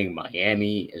visiting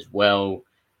Miami as well.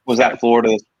 Was that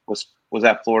Florida? Was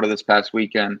that Florida this past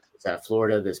weekend? Was at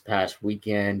Florida this past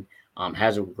weekend.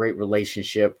 Has a great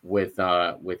relationship with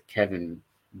Kevin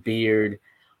Beard.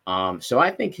 So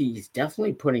I think he's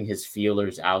definitely putting his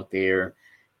feelers out there,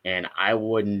 and I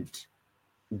wouldn't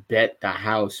bet the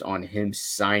house on him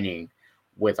signing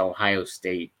with Ohio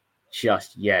State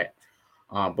just yet.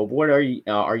 But what are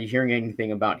you hearing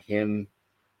anything about him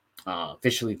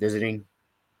officially visiting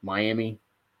Miami?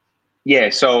 Yeah,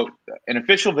 so an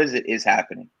official visit is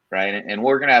happening, right? And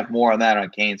we're going to have more on that on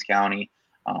Canes County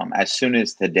as soon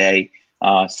as today.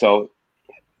 So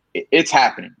it's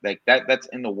happening. Like that's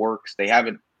in the works. They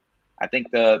haven't. I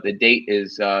think the date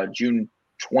is June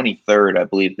 23rd. I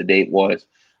believe the date was.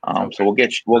 Okay. So we'll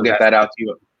get that out to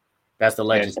you. That's the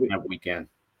Legends Camp weekend.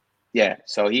 Yeah,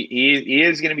 so he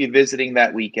is going to be visiting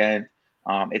that weekend.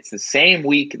 It's the same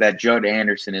week that Judd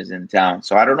Anderson is in town.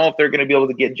 So I don't know if they're going to be able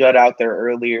to get Judd out there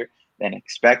earlier than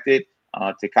expected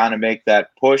to kind of make that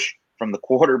push from the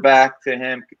quarterback to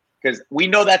him, because we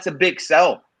know that's a big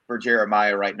sell for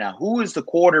Jeremiah right now. Who is the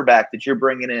quarterback that you're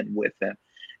bringing in with him?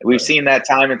 And we've seen that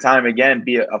time and time again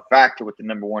be a factor with the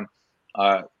number one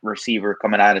receiver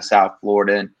coming out of South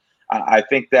Florida. And I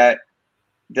think that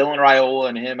Dylan Raiola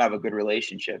and him have a good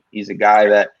relationship. He's a guy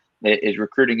that is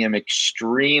recruiting him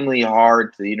extremely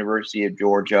hard to the University of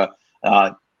Georgia.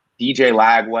 DJ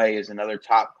Lagway is another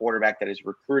top quarterback that is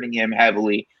recruiting him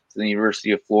heavily to the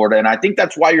University of Florida. And I think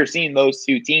that's why you're seeing those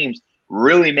two teams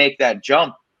really make that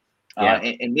jump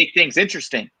and make things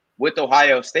interesting with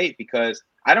Ohio State, because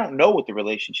I don't know what the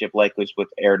relationship like was with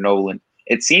Aaron Nolan.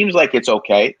 It seems like it's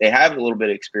okay. They have a little bit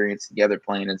of experience together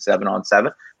playing in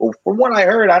 7-on-7. But from what I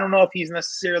heard, I don't know if he's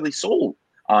necessarily sold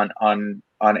on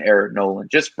Aaron Nolan,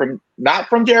 not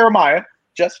from Jeremiah,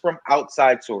 just from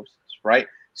outside sources, right?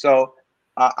 So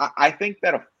I think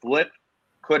that a flip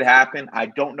could happen. I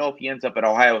don't know if he ends up at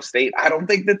Ohio State. I don't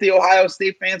think that the Ohio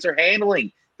State fans are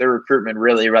handling their recruitment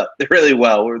really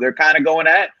well, or they're kind of going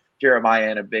at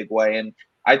Jeremiah in a big way. And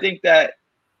I think that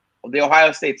the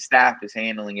Ohio State staff is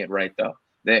handling it right, though.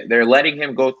 They're letting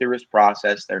him go through his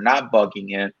process. They're not bugging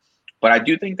him. But I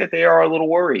do think that they are a little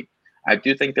worried. But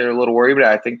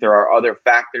I think there are other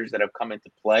factors that have come into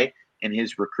play in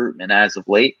his recruitment as of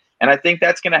late. And I think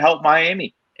that's going to help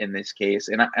Miami in this case.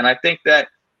 And I think that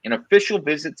an official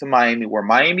visit to Miami, where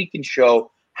Miami can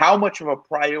show how much of a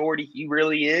priority he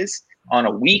really is on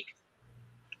a week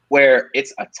where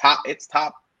it's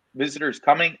top visitors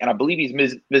coming, and I believe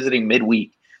he's visiting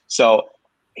midweek. So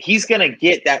he's going to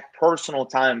get that personal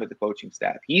time with the coaching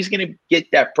staff. He's going to get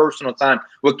that personal time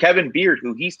with Kevin Beard,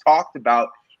 who he's talked about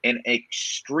in an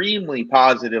extremely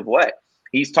positive way.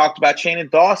 He's talked about Shannon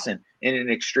Dawson in an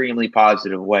extremely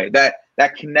positive way. That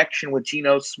connection with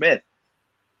Geno Smith,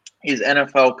 his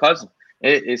NFL cousin,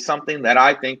 it is something that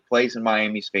I think plays in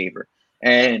Miami's favor.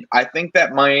 And I think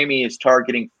that Miami is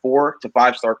targeting 4 to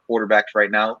 5-star quarterbacks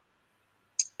right now.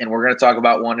 And we're going to talk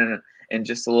about one in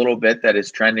just a little bit that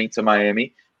is trending to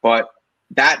Miami. But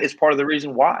that is part of the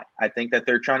reason why I think that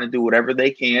they're trying to do whatever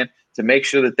they can to make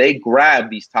sure that they grab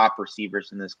these top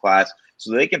receivers in this class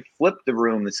so they can flip the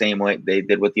room the same way they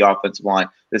did with the offensive line,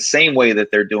 the same way that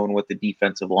they're doing with the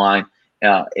defensive line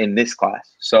in this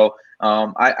class. So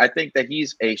I think that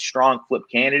he's a strong flip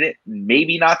candidate,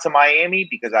 maybe not to Miami,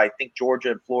 because I think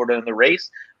Georgia and Florida in the race,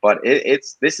 but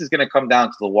this is going to come down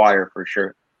to the wire for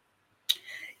sure.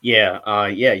 Yeah.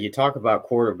 You talk about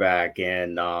quarterback,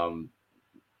 and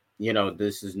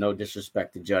this is no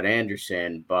disrespect to Judd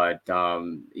Anderson, but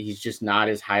he's just not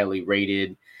as highly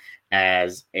rated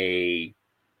as a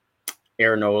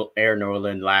Aaron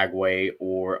Nolan, Lagway,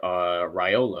 or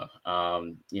Raiola.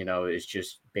 It's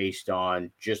just based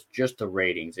on just the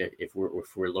ratings. If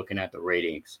we're looking at the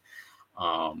ratings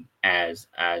as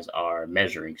our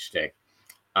measuring stick,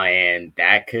 and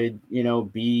that could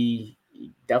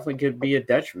definitely could be a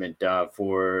detriment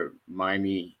for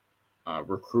Miami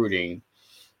recruiting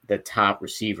the top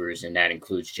receivers, and that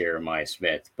includes Jeremiah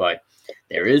Smith. But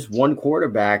there is one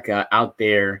quarterback out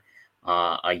there,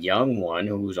 a young one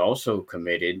who's also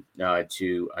committed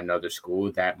to another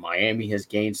school that Miami has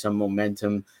gained some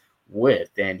momentum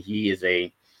with, and he is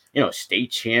a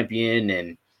state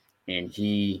champion, and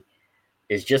he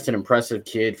is just an impressive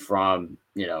kid from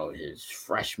his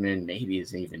freshman, maybe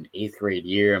his even 8th grade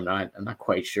year. I'm not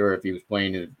quite sure if he was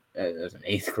playing as an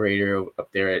 8th grader up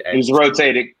there. He was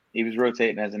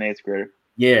rotating as an 8th grader.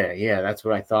 Yeah, that's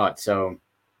what I thought. So,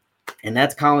 and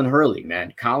that's Colin Hurley,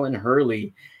 man. Colin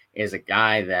Hurley is a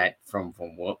guy that, from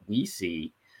what we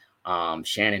see,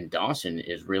 Shannon Dawson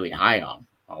is really high on.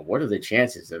 What are the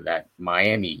chances of that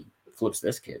Miami flips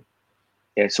this kid?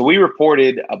 Yeah, so we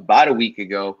reported about a week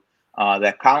ago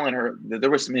that there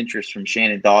was some interest from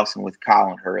Shannon Dawson with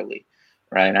Colin Hurley,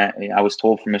 right? I was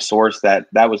told from a source that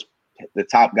was the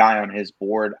top guy on his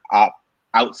board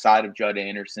outside of Judd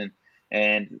Anderson,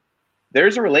 and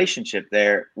there's a relationship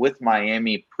there with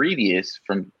Miami previous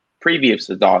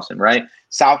to Dawson, right?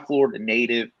 South Florida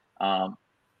native,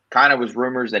 kind of was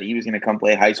rumors that he was going to come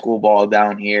play high school ball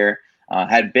down here.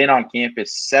 Had been on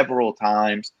campus several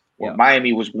times. Well,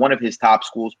 Miami was one of his top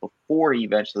schools before he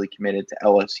eventually committed to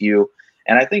LSU.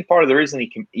 And I think part of the reason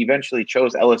he eventually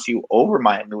chose LSU over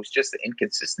Miami was just the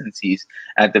inconsistencies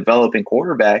at developing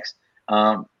quarterbacks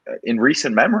in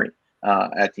recent memory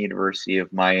at the University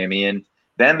of Miami. And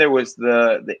then there was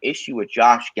the issue with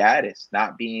Josh Gaddis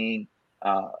not being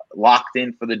locked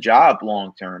in for the job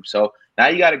long term. So now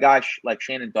you got a guy like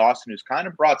Shannon Dawson who's kind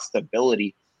of brought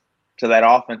stability to that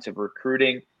offensive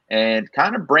recruiting and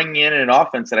kind of bringing in an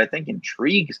offense that I think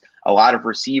intrigues a lot of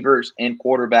receivers and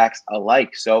quarterbacks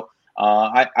alike. So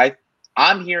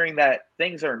I'm hearing that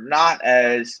things are not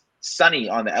as sunny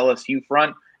on the LSU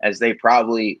front as they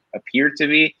probably appear to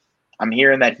be. I'm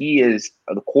hearing that he is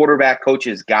the quarterback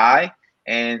coach's guy,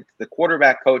 and the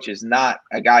quarterback coach is not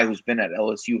a guy who's been at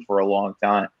LSU for a long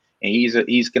time. And he's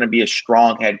going to be a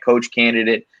strong head coach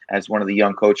candidate as one of the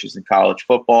young coaches in college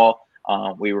football.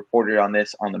 We reported on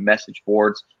this on the message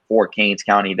boards for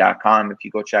CanesCounty.com. If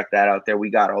you go check that out there, we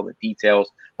got all the details.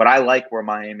 But I like where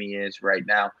Miami is right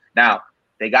now. Now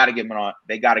they got to get him on.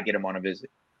 They got to get him on a visit,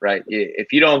 right?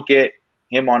 If you don't get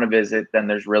him on a visit, then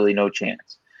there's really no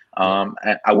chance.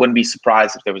 I wouldn't be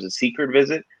surprised if there was a secret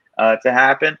visit to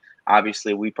happen.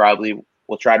 Obviously, we probably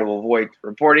will try to avoid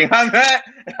reporting on that.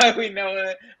 we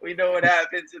know what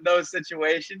happens in those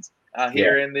situations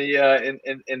here in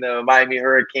the Miami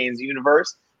Hurricanes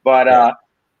universe. But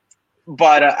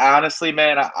honestly,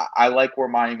 man, I like where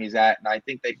Miami's at, and I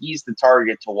think that he's the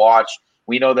target to watch.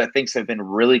 We know that things have been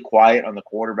really quiet on the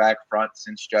quarterback front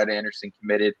since Judd Anderson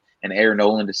committed and Aaron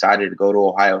Nolan decided to go to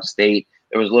Ohio State.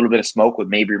 There was a little bit of smoke with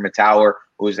Mabry Mettauer,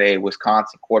 who was a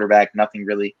Wisconsin quarterback. Nothing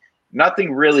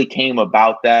really came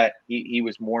about that. He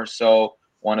was more so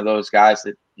one of those guys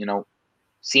that,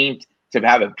 seemed to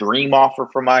have a dream offer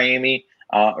from Miami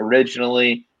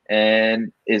originally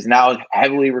and is now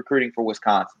heavily recruiting for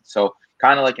Wisconsin. So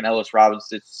kind of like an Ellis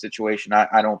Robinson situation.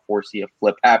 I don't foresee a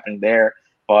flip happening there,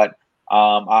 but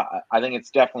I think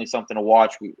it's definitely something to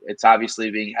watch. It's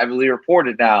obviously being heavily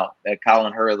reported now that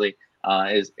Colin Hurley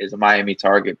is a Miami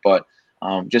target, but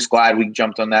just glad we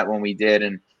jumped on that when we did.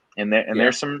 And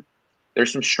there's some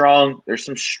strong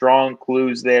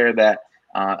clues there that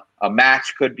a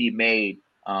match could be made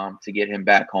to get him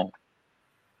back home.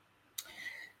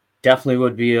 Definitely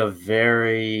would be a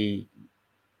very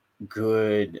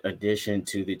good addition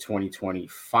to the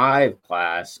 2025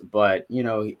 class, but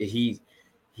he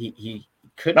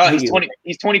could. No, he's 20.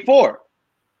 He's 24.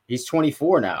 He's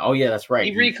 24 now. Oh yeah, that's right.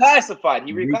 He reclassified.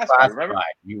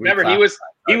 Remember,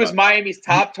 he was Miami's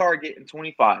top target in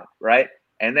 25, right?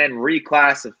 And then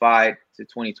reclassified to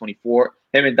 2024.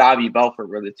 Him and Davie Belfort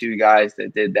were the two guys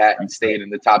that did that and stayed in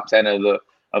the top 10 of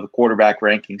the quarterback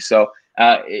rankings. So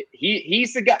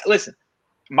he's the guy. Listen,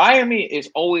 Miami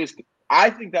is always. I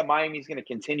think that Miami is going to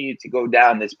continue to go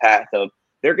down this path of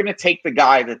they're going to take the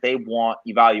guy that they want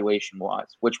evaluation-wise,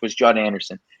 which was Judd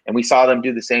Anderson. And we saw them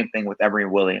do the same thing with Emory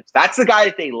Williams. That's the guy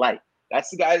that they like.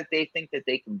 That's the guy that they think that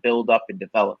they can build up and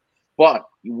develop. But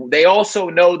they also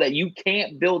know that you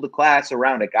can't build a class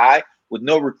around a guy with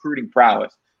no recruiting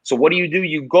prowess. So what do?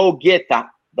 You go get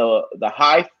the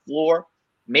high floor,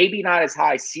 maybe not as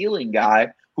high ceiling guy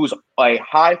who's a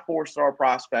high 4-star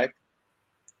prospect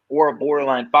or a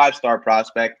borderline 5-star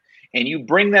prospect, and you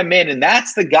bring them in, and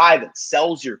that's the guy that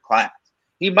sells your class.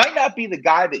 He might not be the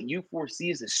guy that you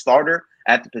foresee as a starter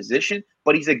at the position,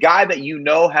 but he's a guy that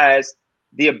has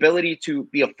the ability to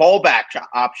be a fallback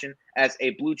option as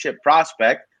a blue chip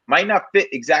prospect. Might not fit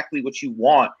exactly what you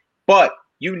want, but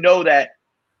you know that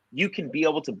you can be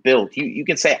able to build. You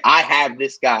can say, I have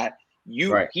this guy.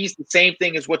 He's the same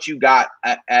thing as what you got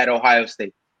at Ohio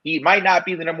State. He might not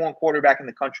be the number one quarterback in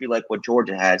the country like what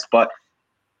Georgia has, but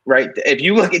right, if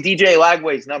you look at DJ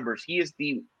Lagway's numbers, he is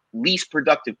the least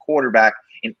productive quarterback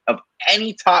of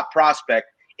any top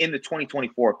prospect in the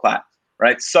 2024 class.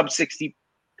 Right, sub 60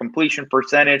 completion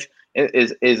percentage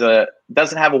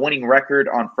doesn't have a winning record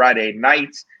on Friday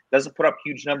nights. Doesn't put up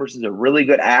huge numbers. Is a really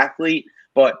good athlete,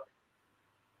 but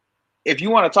if you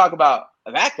want to talk about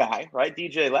that guy, right,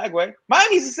 DJ Lagway,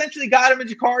 Miami's essentially got him in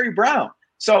Ja'Carri Brown.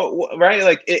 So, right,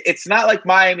 like it's not like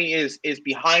Miami is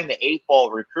behind the eight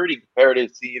ball recruiting compared to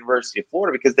the University of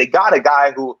Florida, because they got a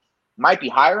guy who might be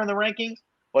higher in the rankings,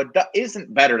 but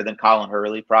isn't better than Colin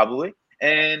Hurley probably,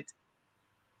 and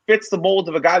fits the mold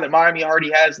of a guy that Miami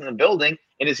already has in the building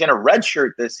and is in a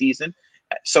redshirt this season.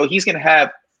 So he's going to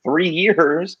have 3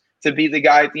 years to be the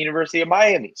guy at the University of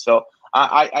Miami. So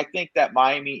I think that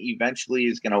Miami eventually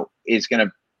is going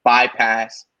to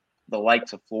bypass the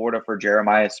likes of Florida for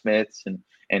Jeremiah Smiths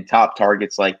and top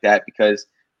targets like that, because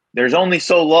there's only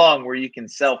so long where you can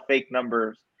sell fake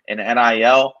numbers and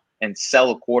NIL and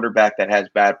sell a quarterback that has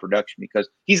bad production, because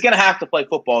he's going to have to play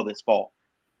football this fall,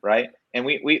 right? And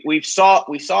we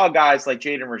saw guys like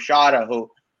Jaden Rashada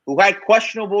who had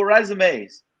questionable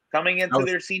resumes coming into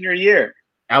their senior year.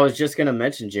 I was just going to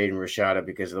mention Jaden Rashada,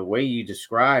 because the way you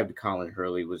described Colin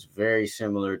Hurley was very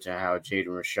similar to how Jaden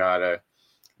Rashada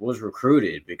was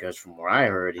recruited, because from what I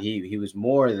heard, he was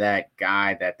more that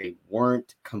guy that they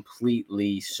weren't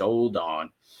completely sold on,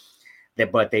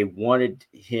 but they wanted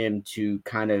him to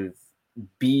kind of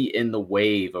be in the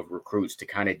wave of recruits to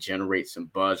kind of generate some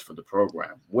buzz for the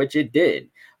program, which it did.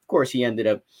 Of course, he ended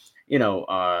up,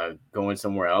 going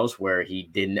somewhere else where he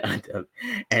didn't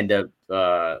end up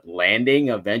landing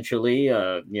eventually.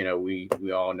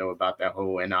 We all know about that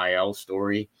whole NIL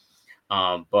story.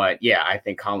 But yeah, I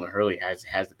think Colin Hurley has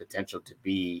the potential to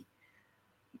be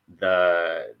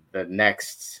the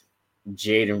next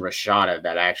Jaden Rashada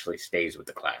that actually stays with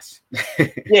the class.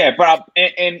 Yeah, but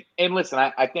and listen,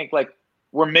 I think like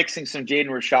we're mixing some Jaden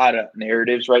Rashada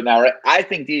narratives right now, right? I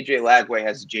think DJ Lagway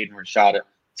has a Jaden Rashada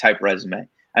type resume.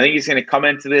 I think he's going to come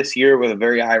into this year with a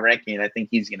very high ranking, and I think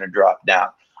he's going to drop down.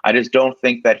 I just don't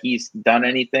think that he's done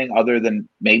anything other than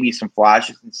maybe some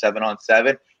flashes in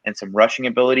 7-on-7 and some rushing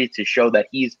ability to show that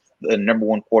he's the number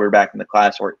one quarterback in the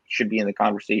class, or should be in the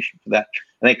conversation for that.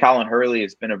 I think Colin Hurley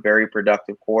has been a very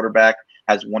productive quarterback,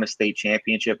 has won a state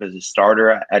championship as a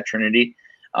starter at Trinity.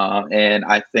 And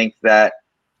I think that,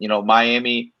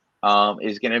 Miami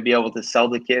is going to be able to sell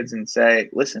the kids and say,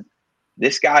 listen,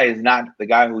 this guy is not the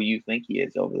guy who you think he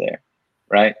is over there,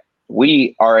 right?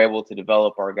 We are able to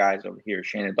develop our guys over here.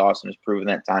 Shannon Dawson has proven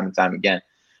that time and time again,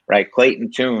 right?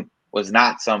 Clayton Tune was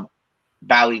not some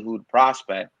ballyhooed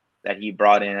prospect that he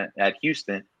brought in at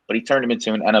Houston, but he turned him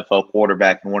into an NFL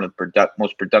quarterback and one of the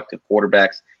most productive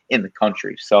quarterbacks in the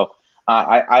country. So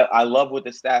I love what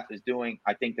the staff is doing.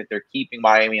 I think that they're keeping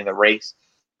Miami in the race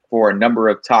for a number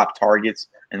of top targets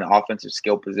in the offensive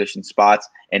skill position spots,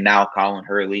 and now Colin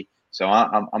Hurley. So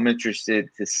I'm interested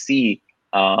to see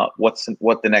what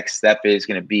the next step is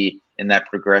going to be in that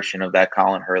progression of that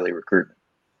Colin Hurley recruitment.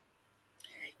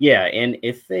 Yeah, and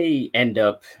if they end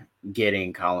up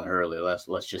getting Colin Hurley,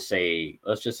 let's just say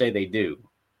they do,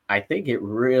 I think it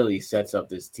really sets up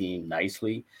this team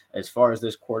nicely as far as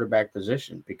this quarterback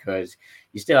position, because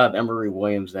you still have Emory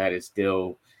Williams that is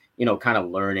still, kind of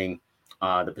learning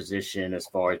the position as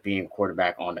far as being a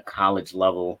quarterback on the college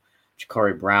level.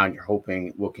 Ja'Carri Brown, you're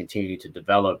hoping will continue to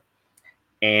develop.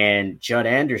 And Judd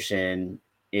Anderson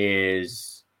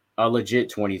is a legit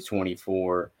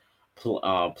 2024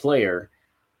 player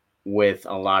with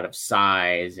a lot of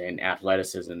size and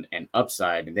athleticism and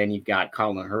upside. And then you've got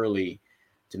Colin Hurley,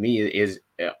 to me, is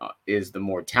the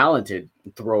more talented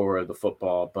thrower of the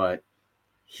football, but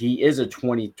he is a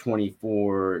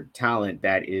 2024 talent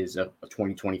that is a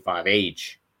 2025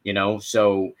 age,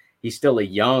 so he's still a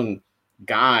young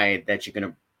guy that you're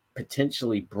going to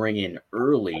potentially bring in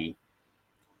early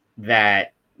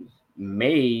that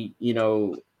may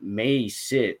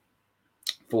sit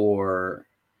for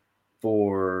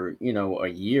a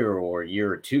year or a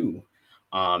year or two.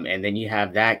 And then you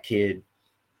have that kid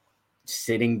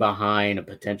sitting behind a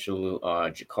potential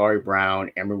Ja'Carri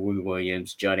Brown, Emory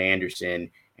Williams, Judd Anderson,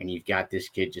 and you've got this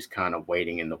kid just kind of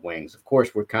waiting in the wings. Of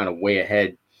course, we're kind of way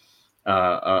ahead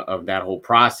of that whole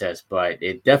process, but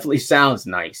it definitely sounds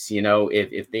nice,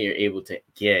 if they are able to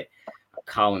get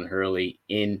Colin Hurley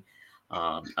in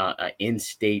an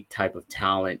in-state type of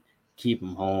talent, keep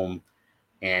him home,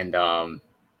 and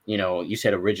you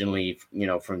said originally,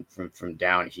 from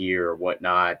down here or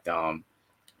whatnot,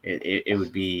 it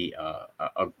would be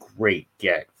a great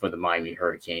get for the Miami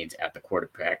Hurricanes at the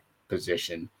quarterback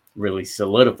position, really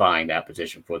solidifying that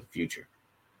position for the future.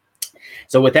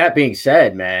 So with that being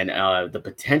said, man, the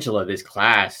potential of this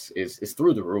class is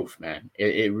through the roof, man.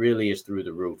 It really is through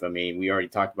the roof. I mean, we already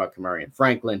talked about Kamarian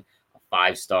Franklin, a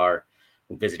 5-star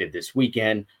who visited this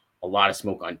weekend. A lot of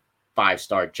smoke on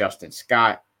 5-star Justin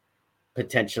Scott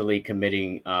potentially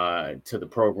committing to the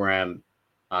program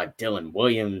Dylan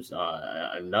Williams,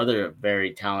 another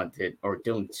very talented, or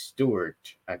Dylan Stewart,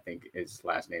 I think is his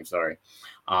last name. Sorry,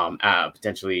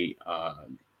 potentially,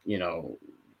 you know,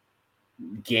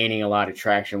 gaining a lot of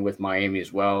traction with Miami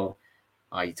as well.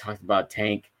 You talked about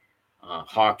Tank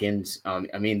Hawkins.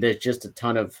 I mean, there's just a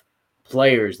ton of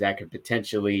players that could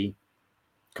potentially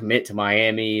commit to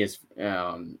Miami. As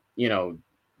you know,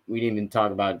 we didn't even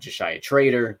talk about Josiah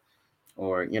Trader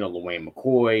or LaWayne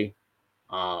McCoy.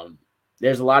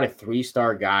 There's a lot of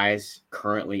 3-star guys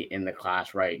currently in the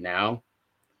class right now,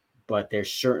 but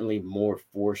there's certainly more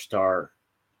 4-star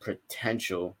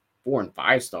potential, 4 and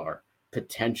 5-star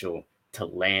potential to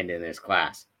land in this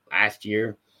class. Last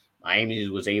year, Miami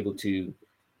was able to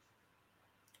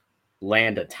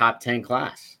land a top 10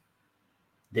 class.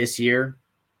 This year,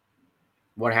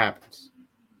 what happens?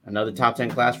 Another top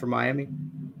 10 class for Miami?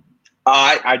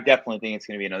 I definitely think it's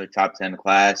going to be another top 10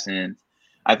 class. And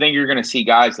I think you're going to see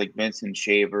guys like Vincent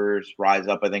Shavers rise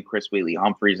up. I think Chris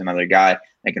Wheatley-Humphrey is another guy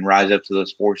that can rise up to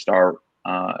those 4-star,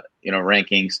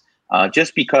 rankings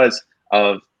just because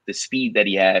of the speed that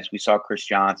he has. We saw Chris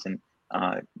Johnson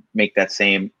make that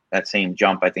same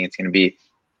jump. I think it's going to be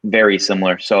very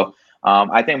similar. So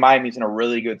I think Miami's in a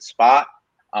really good spot.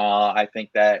 I think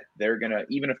that they're going to,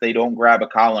 even if they don't grab a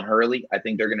Colin Hurley, I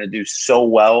think they're going to do so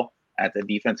well at the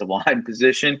defensive line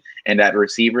position and at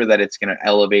receiver that it's going to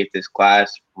elevate this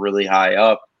class really high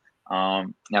up.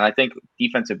 And I think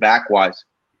defensive back-wise,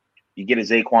 you get a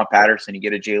Zaquan Patterson, you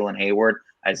get a Jalen Hayward,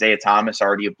 Isaiah Thomas,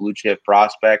 already a blue-chip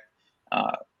prospect.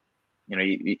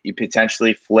 You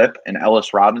potentially flip an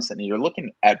Ellis Robinson, and you're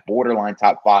looking at borderline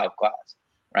top 5 class,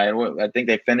 right? I think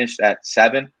they finished at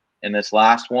 7 in this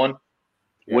last one.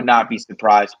 Yeah. Would not be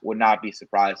surprised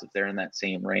if they're in that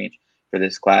same range for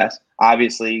this class.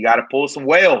 Obviously, you got to pull some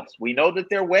whales. We know that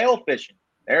they're whale fishing.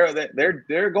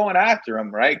 They're going after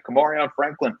them, right? Kamarion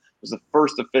Franklin was the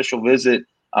first official visit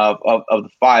of the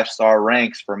 5-star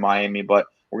ranks for Miami, but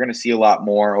we're going to see a lot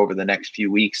more over the next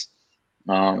few weeks.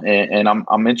 And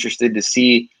I'm interested to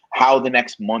see how the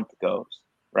next month goes,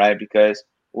 right? Because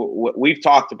we've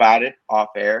talked about it off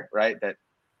air, right? That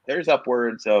there's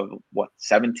upwards of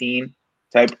 17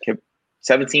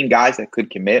 guys that could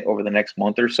commit over the next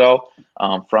month or so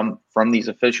from these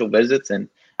official visits. And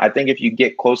I think if you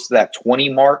get close to that 20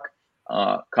 mark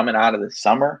coming out of the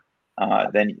summer,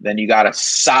 then you got a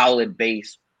solid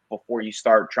base before you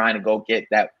start trying to go get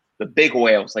the big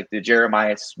whales like the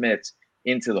Jeremiah Smiths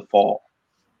into the fall.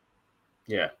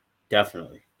 Yeah,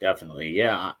 definitely.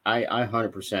 Yeah, I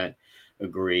 100%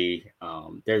 agree.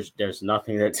 There's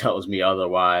nothing that tells me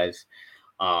otherwise,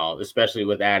 especially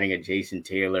with adding a Jason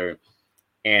Taylor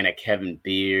and a Kevin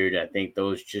Beard. I think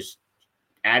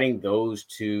adding those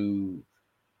two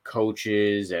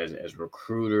coaches as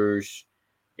recruiters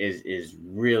is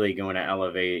really going to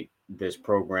elevate this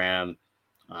program.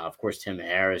 Of course, Tim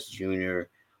Harris Jr.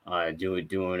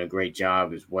 Doing a great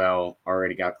job as well.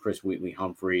 Already got Chris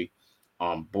Wheatley-Humphrey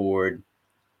on board.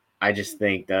 I just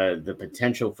think the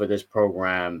potential for this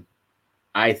program,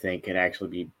 I think, can actually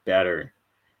be better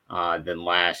than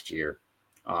last year.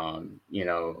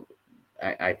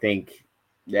 I think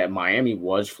that Miami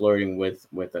was flirting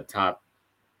with a top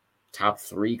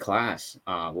 3 class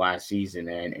last season,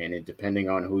 and depending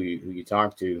on who you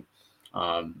talk to,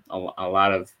 a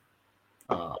lot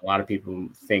of people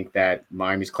think that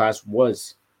Miami's class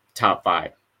was top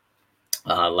 5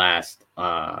 last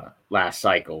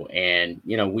cycle, and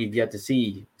we've yet to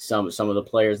see some of the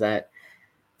players that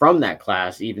from that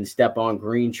class even step on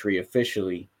Greentree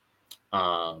officially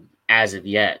as of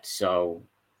yet. So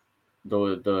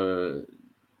the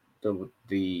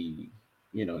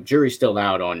jury's still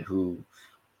out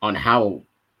on how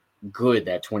good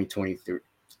that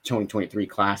 2023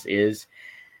 class is.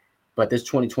 But this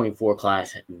 2024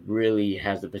 class really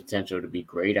has the potential to be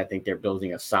great. I think they're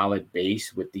building a solid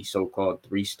base with the so-called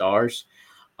 3 stars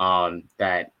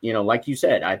that, like you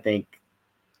said, I think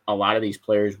a lot of these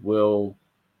players will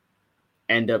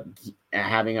end up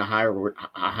having a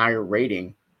higher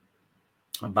rating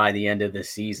by the end of the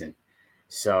season.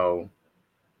 So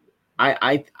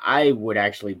I would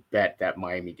actually bet that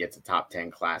Miami gets a top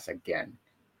 10 class again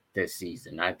this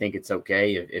season. I think it's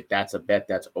okay if that's a bet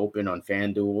that's open on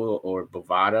FanDuel or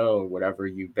Bovada or whatever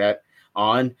you bet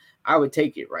on. I would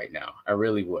take it right now. I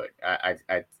really would.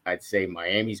 I'd say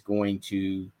Miami's going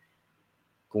to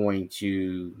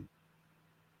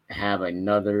have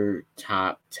another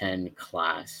top 10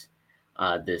 class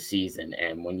this season.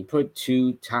 And when you put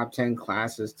 2 top 10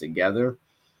 classes together,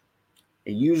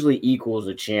 it usually equals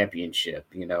a championship,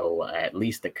 at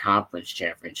least the conference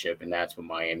championship. And that's what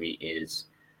Miami is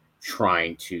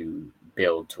trying to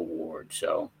build toward.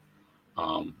 So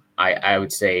I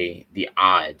would say the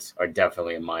odds are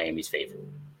definitely in Miami's favor.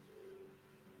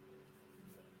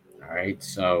 All right.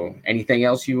 So anything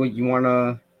else you want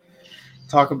to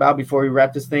talk about before we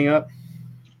wrap this thing up?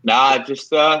 Nah,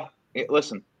 just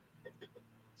listen.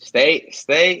 Stay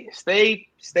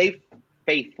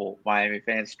faithful, Miami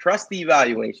fans. Trust the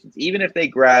evaluations, even if they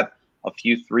grab a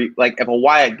few three. Like if a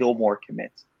Wyatt Gilmore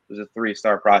commits, who's a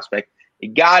 3-star prospect, you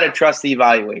gotta trust the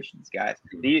evaluations, guys.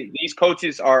 These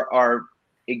coaches are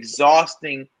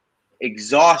exhausting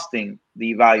the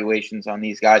evaluations on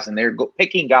these guys, and they're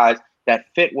picking guys that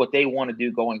fit what they want to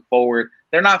do going forward.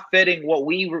 They're not fitting what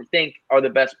we think are the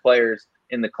best players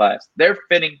in the class. They're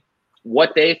fitting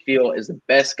what they feel is the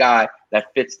best guy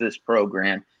that fits this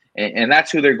program. And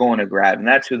that's who they're going to grab, and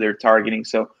that's who they're targeting.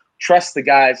 So trust the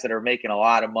guys that are making a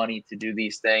lot of money to do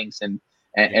these things. And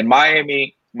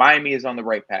Miami is on the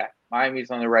right path.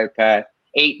 Miami's on the right path.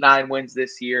 8-9 wins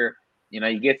this year.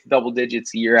 You get to double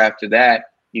digits a year after that.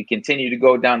 You continue to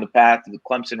go down the path to the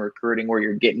Clemson recruiting where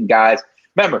you're getting guys.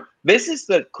 Remember, this is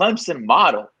the Clemson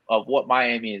model of what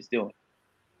Miami is doing.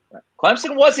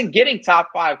 Clemson wasn't getting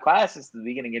top 5 classes at the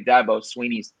beginning of Dabo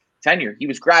Swinney's tenure. He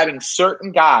was grabbing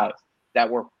certain guys that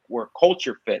were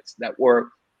culture fits, that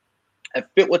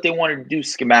fit what they wanted to do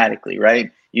schematically, right?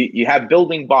 You have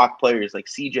building block players like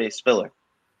CJ Spiller.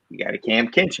 You got a Cam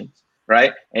Kinchins,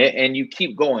 right? And you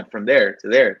keep going from there to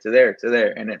there to there to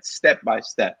there, and it's step by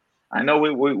step. I know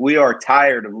we are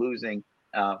tired of losing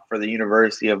for the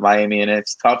University of Miami, and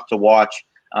it's tough to watch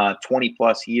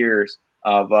 20-plus years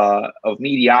of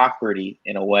mediocrity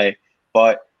in a way.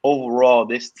 But overall,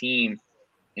 this team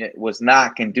was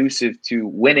not conducive to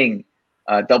winning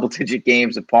double-digit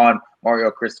games upon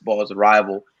Mario Cristobal's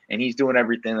arrival, and he's doing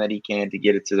everything that he can to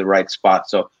get it to the right spot.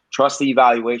 So trust the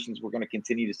evaluations. We're going to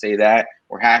continue to say that.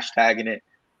 We're hashtagging it.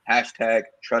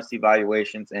 #trust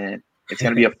evaluations, and it's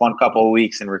going to be a fun couple of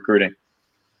weeks in recruiting.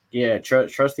 Yeah,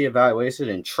 trust the evaluation,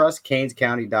 and trust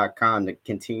CanesCounty.com to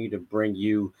continue to bring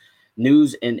you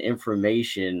news and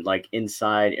information, like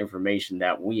inside information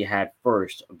that we had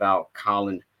first about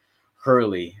Colin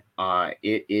Hurley.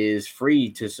 It is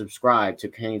free to subscribe to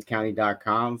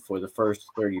CanesCounty.com for the first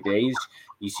 30 days.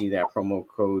 You see that promo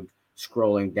code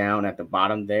scrolling down at the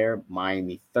bottom there,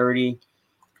 Miami30.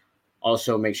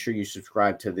 Also, make sure you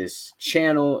subscribe to this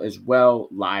channel as well,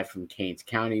 live from Canes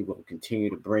County. We'll continue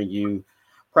to bring you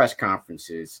press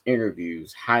conferences,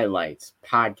 interviews, highlights,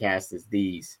 podcasts as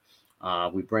these.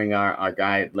 We bring our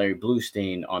guy Larry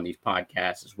Bluestein on these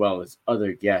podcasts as well as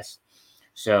other guests.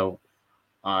 So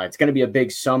it's going to be a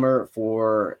big summer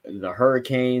for the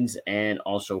Hurricanes and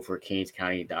also for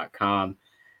CanesCounty.com.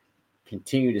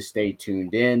 Continue to stay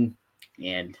tuned in,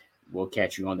 and we'll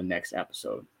catch you on the next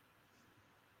episode.